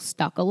people feel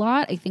stuck a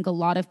lot. I think a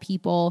lot of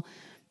people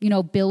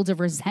build a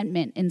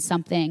resentment in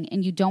something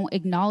and you don't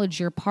acknowledge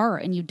your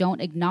part and you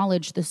don't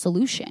acknowledge the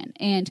solution.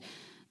 And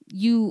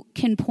you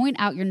can point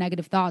out your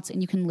negative thoughts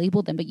and you can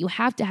label them, but you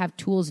have to have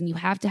tools and you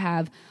have to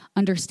have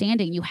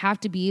understanding. You have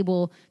to be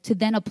able to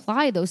then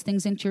apply those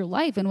things into your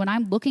life. And when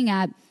I'm looking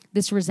at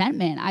this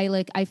resentment,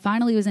 I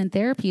finally was in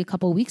therapy a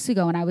couple of weeks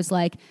ago and I was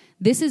like,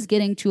 this is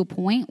getting to a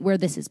point where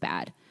this is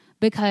bad,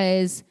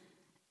 because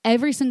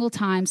every single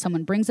time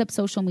someone brings up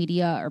social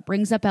media or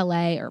brings up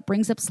LA or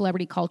brings up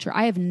celebrity culture,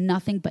 I have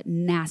nothing but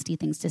nasty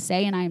things to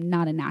say, and I am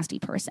not a nasty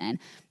person.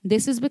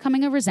 This is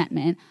becoming a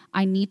resentment.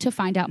 I need to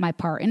find out my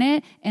part in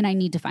it, and I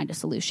need to find a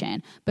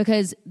solution,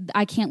 because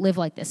I can't live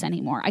like this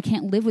anymore. I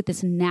can't live with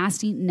this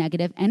nasty,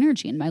 negative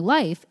energy in my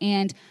life,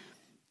 and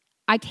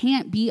I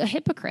can't be a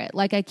hypocrite.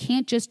 Like, I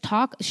can't just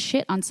talk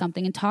shit on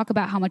something and talk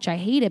about how much I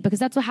hate it, because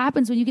that's what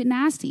happens when you get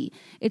nasty.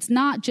 It's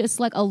not just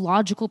like a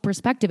logical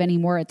perspective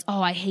anymore. It's,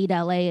 oh, I hate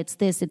LA. It's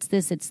this,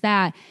 it's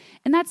that.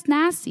 And that's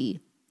nasty.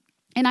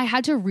 And I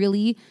had to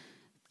really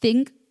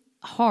think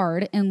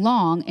hard and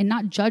long and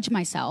not judge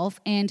myself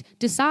and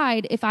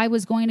decide if I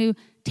was going to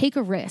take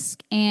a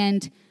risk.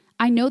 And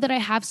I know that I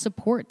have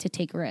support to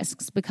take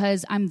risks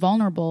because I'm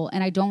vulnerable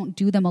and I don't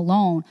do them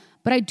alone.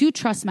 But I do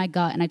trust my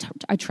gut and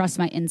I trust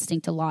my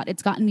instinct a lot.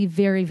 It's gotten me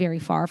very, very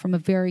far from a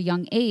very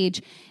young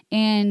age.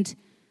 And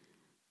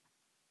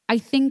I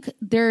think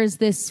there's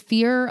this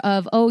fear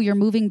of, oh, you're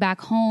moving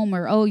back home,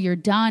 or, oh, you're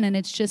done. And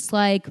it's just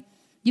like,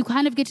 you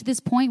kind of get to this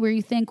point where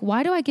you think,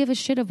 why do I give a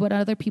shit of what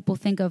other people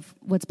think of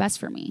what's best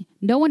for me?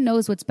 No one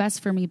knows what's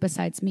best for me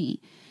besides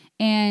me.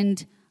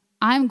 And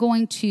I'm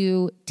going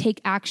to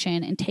take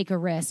action and take a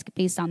risk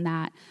based on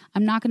that.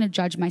 I'm not going to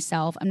judge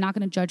myself. I'm not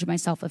going to judge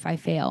myself if I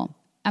fail.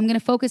 I'm going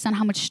to focus on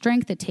how much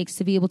strength it takes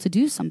to be able to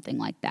do something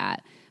like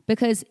that,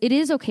 because it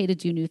is okay to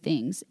do new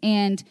things.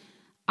 And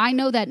I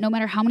know that no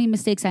matter how many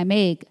mistakes I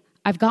make,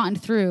 I've gotten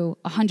through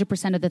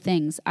 100% of the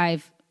things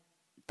I've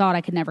thought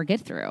I could never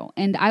get through.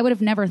 And I would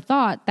have never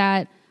thought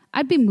that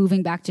I'd be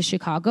moving back to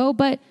Chicago,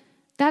 but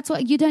that's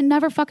what you didn't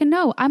never fucking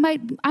know. I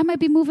might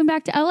be moving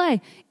back to LA.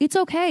 It's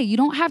okay. You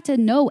don't have to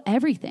know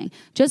everything.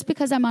 Just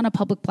because I'm on a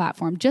public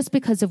platform, just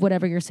because of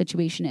whatever your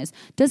situation is,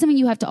 doesn't mean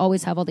you have to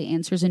always have all the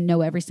answers and know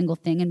every single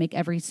thing and make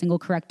every single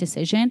correct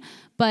decision.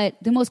 But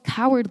the most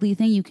cowardly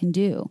thing you can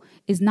do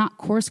is not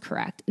course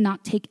correct,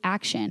 not take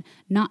action,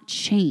 not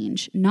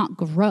change, not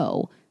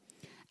grow.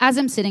 As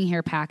I'm sitting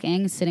here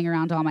packing, sitting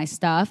around all my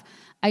stuff,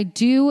 I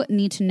do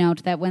need to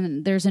note that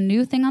when there's a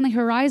new thing on the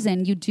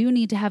horizon, you do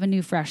need to have a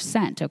new fresh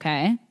scent,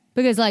 okay?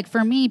 Because like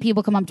for me,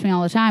 people come up to me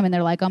all the time and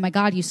they're like, oh my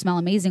God, you smell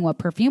amazing. What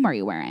perfume are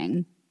you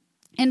wearing?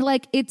 And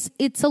like, it's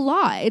a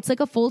lot. It's like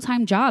a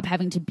full-time job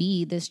having to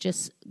be this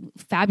just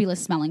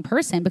fabulous smelling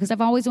person, because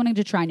I've always wanted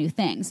to try new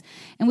things.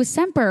 And with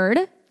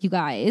Scentbird, you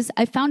guys,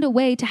 I found a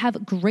way to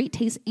have great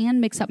taste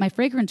and mix up my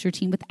fragrance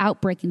routine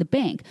without breaking the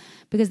bank,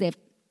 because they have,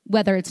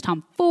 whether it's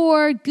Tom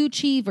Ford,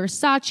 Gucci,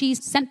 Versace,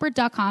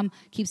 Scentbird.com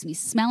keeps me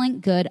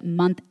smelling good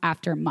month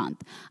after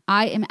month.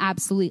 I am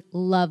absolutely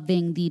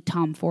loving the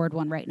Tom Ford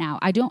one right now.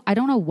 I don't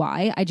know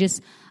why.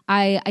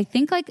 I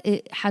think like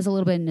it has a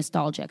little bit of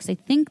nostalgia, because I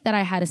think that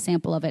I had a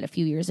sample of it a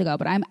few years ago,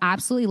 but I'm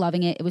absolutely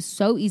loving it. It was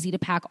so easy to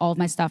pack all of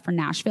my stuff for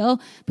Nashville,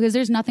 because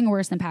there's nothing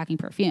worse than packing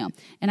perfume.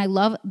 And I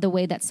love the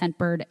way that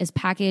Scentbird is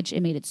packaged.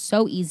 It made it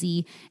so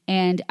easy,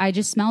 and I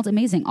just smelled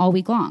amazing all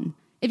week long.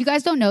 If you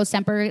guys don't know,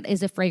 Scentbird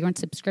is a fragrance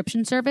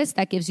subscription service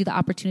that gives you the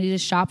opportunity to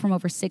shop from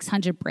over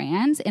 600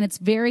 brands, and it's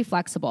very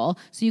flexible,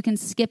 so you can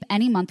skip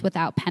any month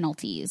without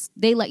penalties.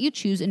 They let you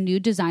choose a new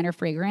designer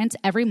fragrance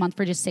every month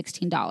for just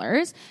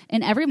 $16,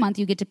 and every month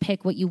you get to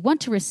pick what you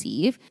want to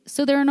receive,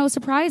 so there are no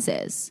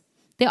surprises.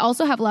 They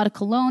also have a lot of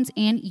colognes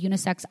and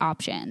unisex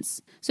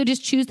options. So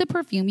just choose the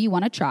perfume you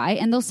want to try,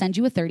 and they'll send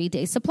you a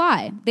 30-day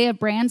supply. They have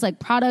brands like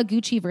Prada,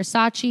 Gucci,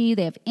 Versace.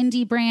 They have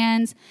indie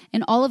brands,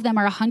 and all of them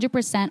are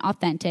 100%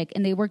 authentic,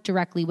 and they work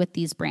directly with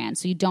these brands,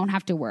 so you don't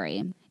have to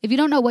worry. If you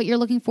don't know what you're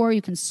looking for,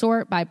 you can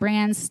sort by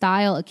brand,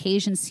 style,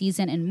 occasion,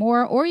 season, and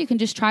more, or you can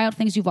just try out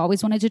things you've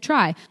always wanted to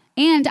try.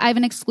 And I have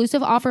an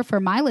exclusive offer for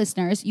my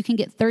listeners. You can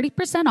get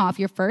 30% off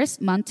your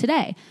first month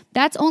today.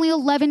 That's only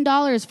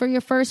 $11 for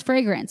your first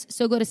fragrance.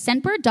 So go to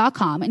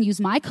Scentbird.com and use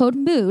my code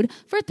MOOD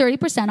for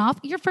 30% off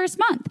your first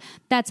month.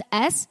 That's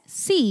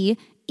SCENT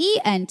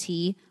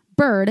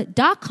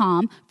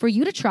bird.com for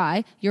you to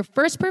try your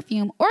first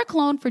perfume or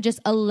cologne for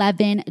just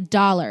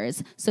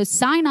 $11. So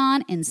sign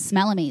on and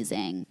smell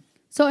amazing.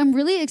 So I'm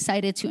really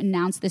excited to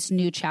announce this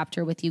new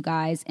chapter with you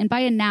guys. And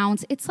by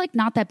announce, it's like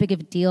not that big of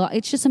a deal.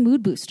 It's just a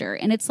mood booster,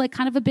 and it's like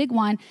kind of a big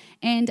one.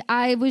 And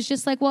I was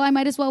just like, well, I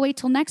might as well wait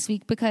till next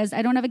week because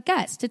I don't have a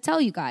guest to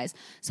tell you guys.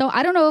 So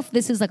I don't know if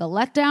this is like a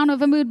letdown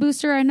of a mood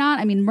booster or not.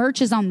 I mean,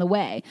 merch is on the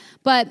way,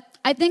 but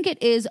I think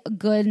it is a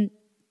good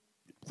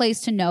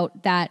place to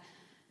note that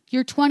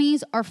your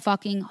 20s are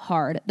fucking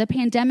hard. The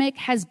pandemic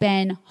has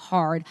been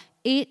hard.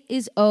 It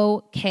is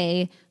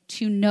okay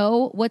to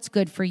know what's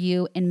good for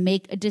you and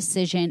make a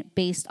decision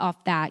based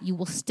off that. You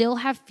will still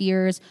have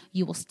fears.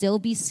 You will still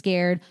be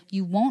scared.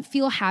 You won't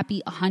feel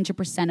happy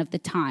 100% of the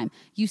time.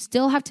 You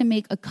still have to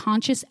make a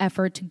conscious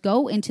effort to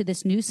go into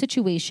this new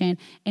situation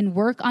and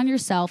work on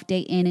yourself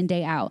day in and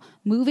day out.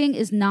 Moving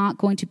is not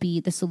going to be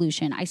the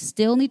solution. I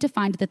still need to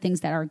find the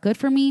things that are good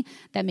for me,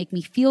 that make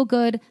me feel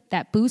good,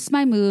 that boost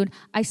my mood.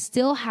 I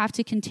still have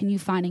to continue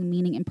finding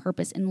meaning and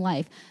purpose in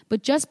life.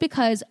 But just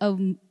because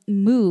of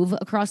move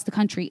across the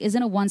country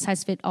isn't a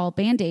one-size-fit-all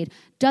Band-Aid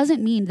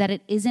doesn't mean that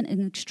it isn't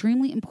an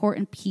extremely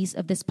important piece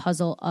of this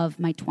puzzle of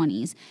my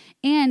 20s.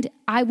 And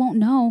I won't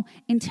know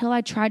until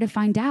I try to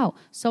find out.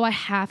 So I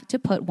have to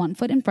put one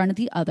foot in front of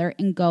the other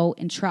and go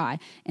and try.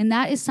 And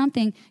that is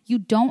something you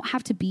don't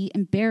have to be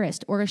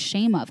embarrassed or ashamed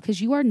of,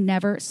 because you are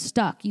never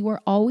stuck. You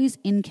are always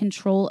in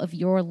control of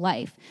your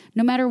life,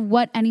 no matter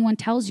what anyone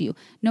tells you,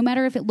 no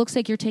matter if it looks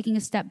like you're taking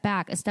a step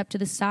back, a step to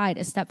the side,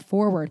 a step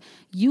forward.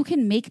 You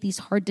can make these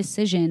hard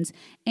decisions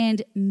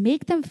and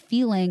make them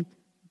feeling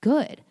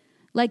good.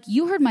 Like,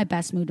 you heard my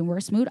best mood and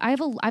worst mood.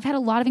 I've had a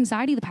lot of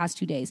anxiety the past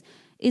 2 days.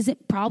 Is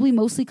it probably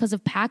mostly because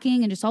of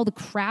packing and just all the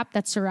crap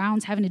that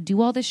surrounds having to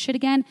do all this shit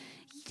again?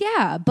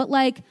 Yeah, but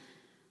like,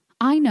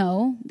 I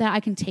know that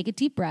I can take a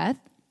deep breath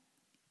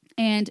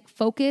and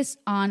focus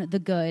on the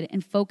good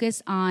and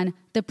focus on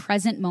the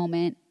present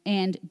moment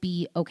and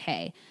be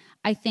okay.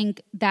 I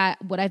think that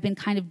what I've been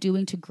kind of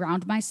doing to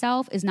ground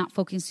myself is not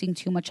focusing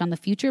too much on the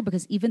future,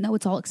 because even though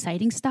it's all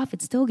exciting stuff,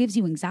 it still gives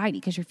you anxiety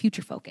because you're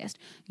future focused.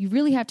 You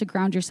really have to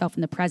ground yourself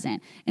in the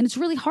present. And it's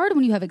really hard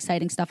when you have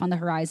exciting stuff on the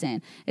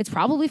horizon. It's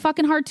probably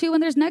fucking hard too when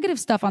there's negative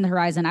stuff on the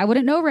horizon. I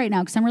wouldn't know right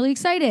now because I'm really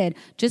excited.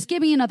 Just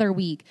give me another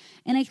week.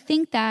 And I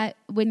think that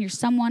when you're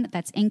someone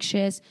that's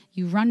anxious,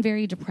 you run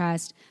very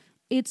depressed,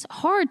 it's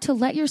hard to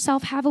let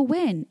yourself have a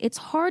win. It's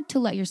hard to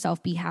let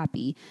yourself be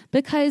happy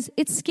because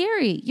it's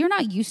scary. You're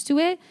not used to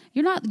it.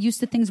 You're not used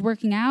to things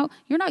working out.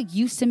 You're not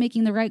used to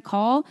making the right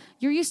call.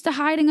 You're used to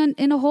hiding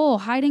in a hole,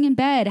 hiding in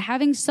bed,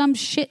 having some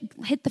shit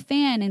hit the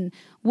fan and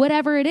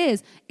whatever it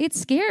is.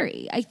 It's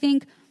scary. I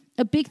think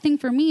a big thing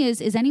for me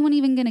is anyone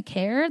even going to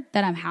care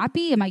that I'm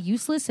happy? Am I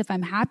useless if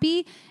I'm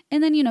happy?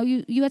 And then,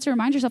 you have to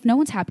remind yourself no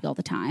one's happy all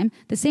the time.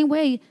 The same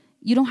way,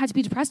 you don't have to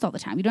be depressed all the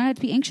time. You don't have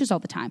to be anxious all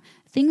the time.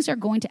 Things are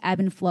going to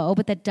ebb and flow,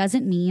 but that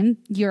doesn't mean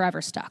you're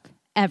ever stuck.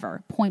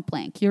 Ever. Point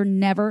blank. You're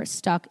never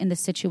stuck in the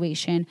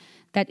situation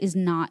that is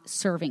not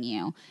serving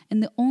you.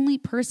 And the only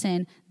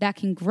person that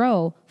can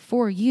grow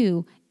for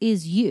you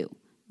is you.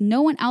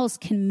 No one else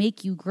can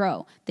make you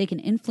grow. They can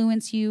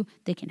influence you.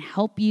 They can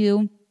help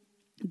you.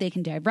 They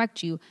can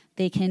direct you,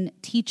 they can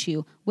teach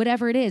you,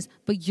 whatever it is,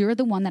 but you're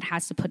the one that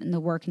has to put in the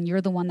work, and you're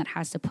the one that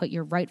has to put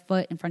your right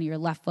foot in front of your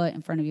left foot,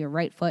 in front of your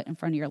right foot, in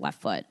front of your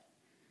left foot.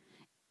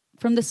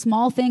 From the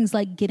small things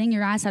like getting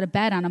your ass out of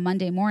bed on a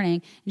Monday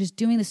morning and just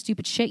doing the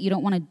stupid shit you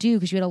don't want to do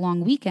because you had a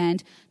long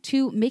weekend,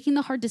 to making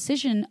the hard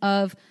decision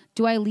of,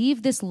 do I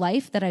leave this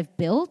life that I've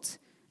built,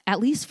 at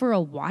least for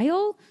a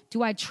while?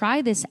 Do I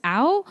try this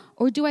out,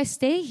 or do I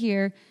stay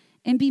here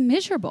and be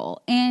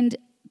miserable? And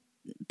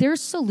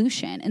there's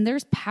solution, and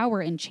there's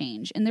power in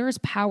change, and there is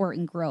power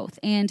in growth.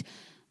 And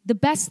the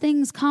best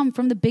things come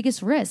from the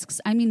biggest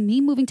risks. I mean,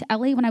 me moving to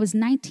LA when I was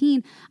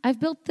 19, I've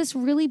built this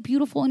really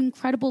beautiful and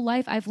incredible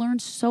life. I've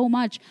learned so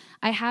much.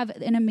 I have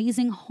an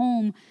amazing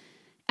home.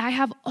 I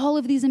have all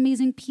of these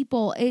amazing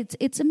people.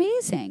 It's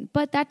amazing.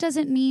 But that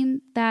doesn't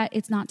mean that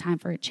it's not time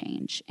for a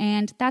change.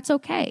 And that's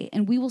okay.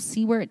 And we will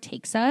see where it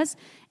takes us.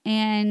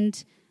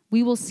 And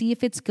we will see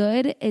if it's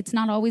good. It's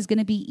not always going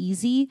to be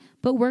easy,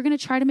 but we're going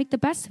to try to make the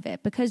best of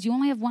it, because you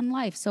only have one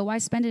life. So why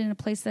spend it in a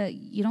place that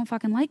you don't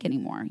fucking like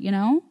anymore,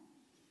 And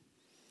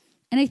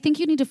I think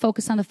you need to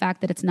focus on the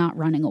fact that it's not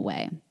running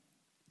away.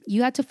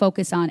 You have to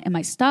focus on, am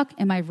I stuck?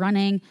 Am I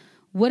running?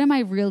 What am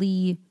I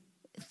really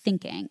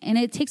thinking? And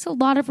it takes a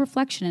lot of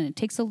reflection, and it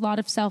takes a lot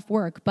of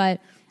self-work,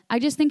 but I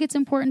just think it's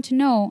important to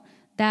know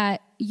that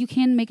you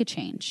can make a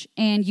change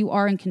and you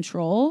are in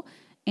control.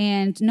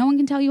 And no one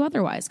can tell you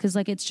otherwise, because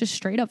it's just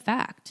straight up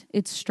fact.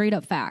 It's straight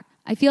up fact.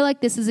 I feel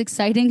like this is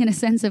exciting in a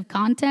sense of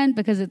content,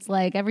 because it's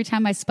like every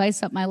time I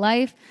spice up my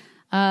life,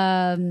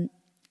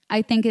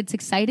 I think it's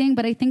exciting,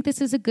 but I think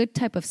this is a good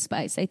type of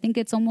spice. I think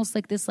it's almost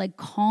like this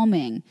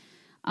calming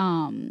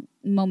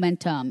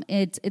momentum.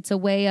 It's a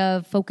way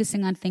of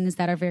focusing on things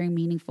that are very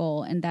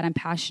meaningful and that I'm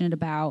passionate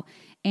about,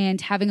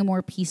 and having a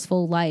more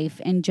peaceful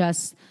life, and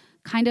just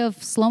kind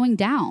of slowing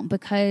down,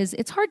 because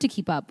it's hard to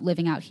keep up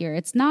living out here.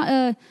 It's not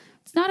a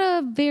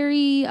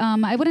very,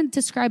 I wouldn't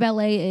describe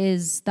LA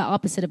as the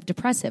opposite of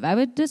depressive. I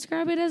would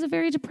describe it as a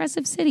very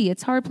depressive city.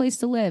 It's a hard place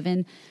to live.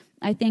 And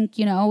I think,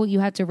 you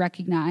have to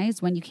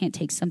recognize when you can't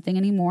take something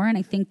anymore. And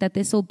I think that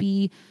this will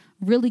be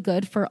really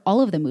good for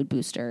all of the mood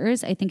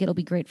boosters. I think it'll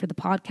be great for the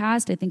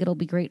podcast. I think it'll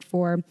be great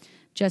for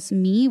just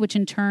me, which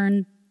in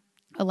turn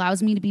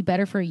allows me to be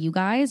better for you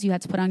guys. You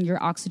have to put on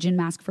your oxygen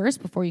mask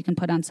first before you can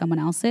put on someone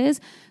else's.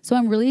 So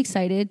I'm really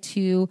excited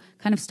to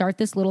kind of start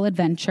this little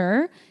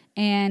adventure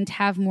and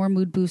have more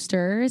mood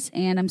boosters.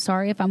 And I'm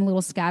sorry if I'm a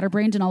little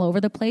scatterbrained and all over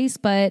the place,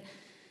 but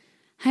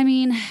I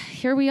mean,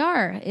 here we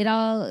are.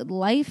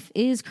 Life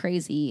is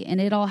crazy,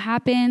 and it all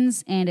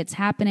happens, and it's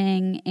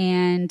happening,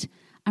 and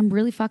I'm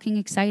really fucking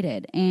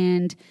excited.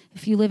 And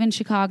if you live in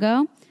Chicago,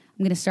 I'm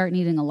going to start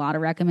needing a lot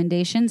of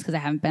recommendations, because I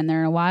haven't been there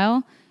in a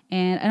while.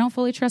 And I don't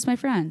fully trust my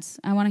friends.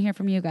 I want to hear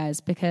from you guys,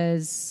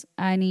 because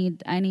I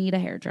need a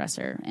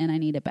hairdresser, and I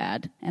need it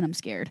bad, and I'm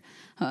scared.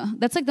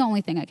 That's the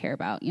only thing I care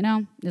about,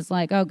 It's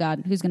like, oh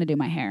God, who's going to do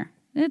my hair?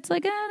 It's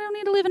like, I don't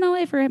need to live in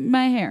LA for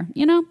my hair,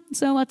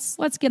 So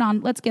let's get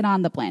on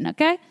the plan,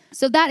 okay?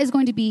 So that is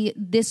going to be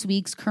this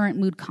week's current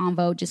mood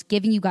convo, just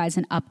giving you guys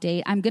an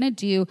update. I'm going to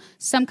do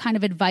some kind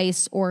of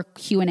advice or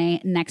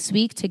Q&A next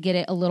week to get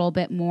it a little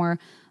bit more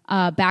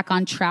back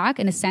on track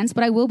in a sense,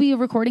 but I will be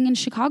recording in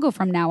Chicago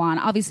from now on.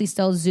 Obviously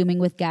still Zooming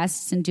with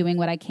guests and doing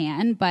what I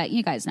can, but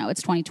you guys know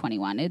it's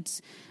 2021.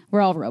 We're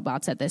all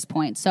robots at this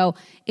point. So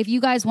if you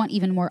guys want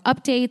even more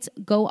updates,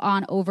 go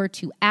on over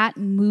to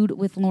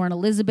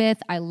 @MoodWithLaurenElizabeth.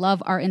 I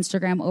love our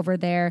Instagram over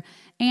there.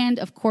 And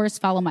of course,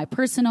 follow my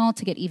personal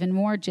to get even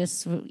more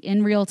just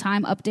in real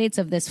time updates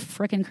of this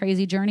freaking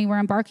crazy journey we're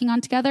embarking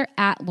on together,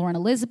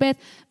 @LaurenElizabeth.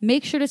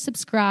 Make sure to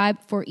subscribe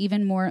for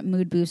even more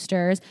mood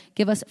boosters.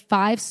 Give us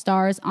 5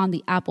 stars on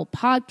the Apple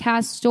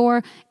Podcast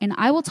Store. And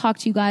I will talk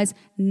to you guys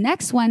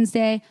next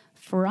Wednesday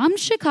from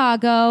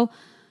Chicago.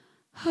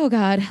 Oh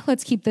God,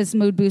 let's keep this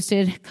mood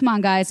boosted. Come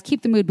on, guys,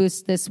 keep the mood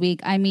boost this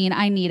week. I mean,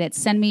 I need it.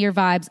 Send me your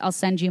vibes. I'll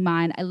send you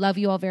mine. I love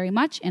you all very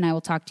much, and I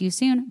will talk to you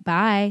soon.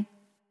 Bye.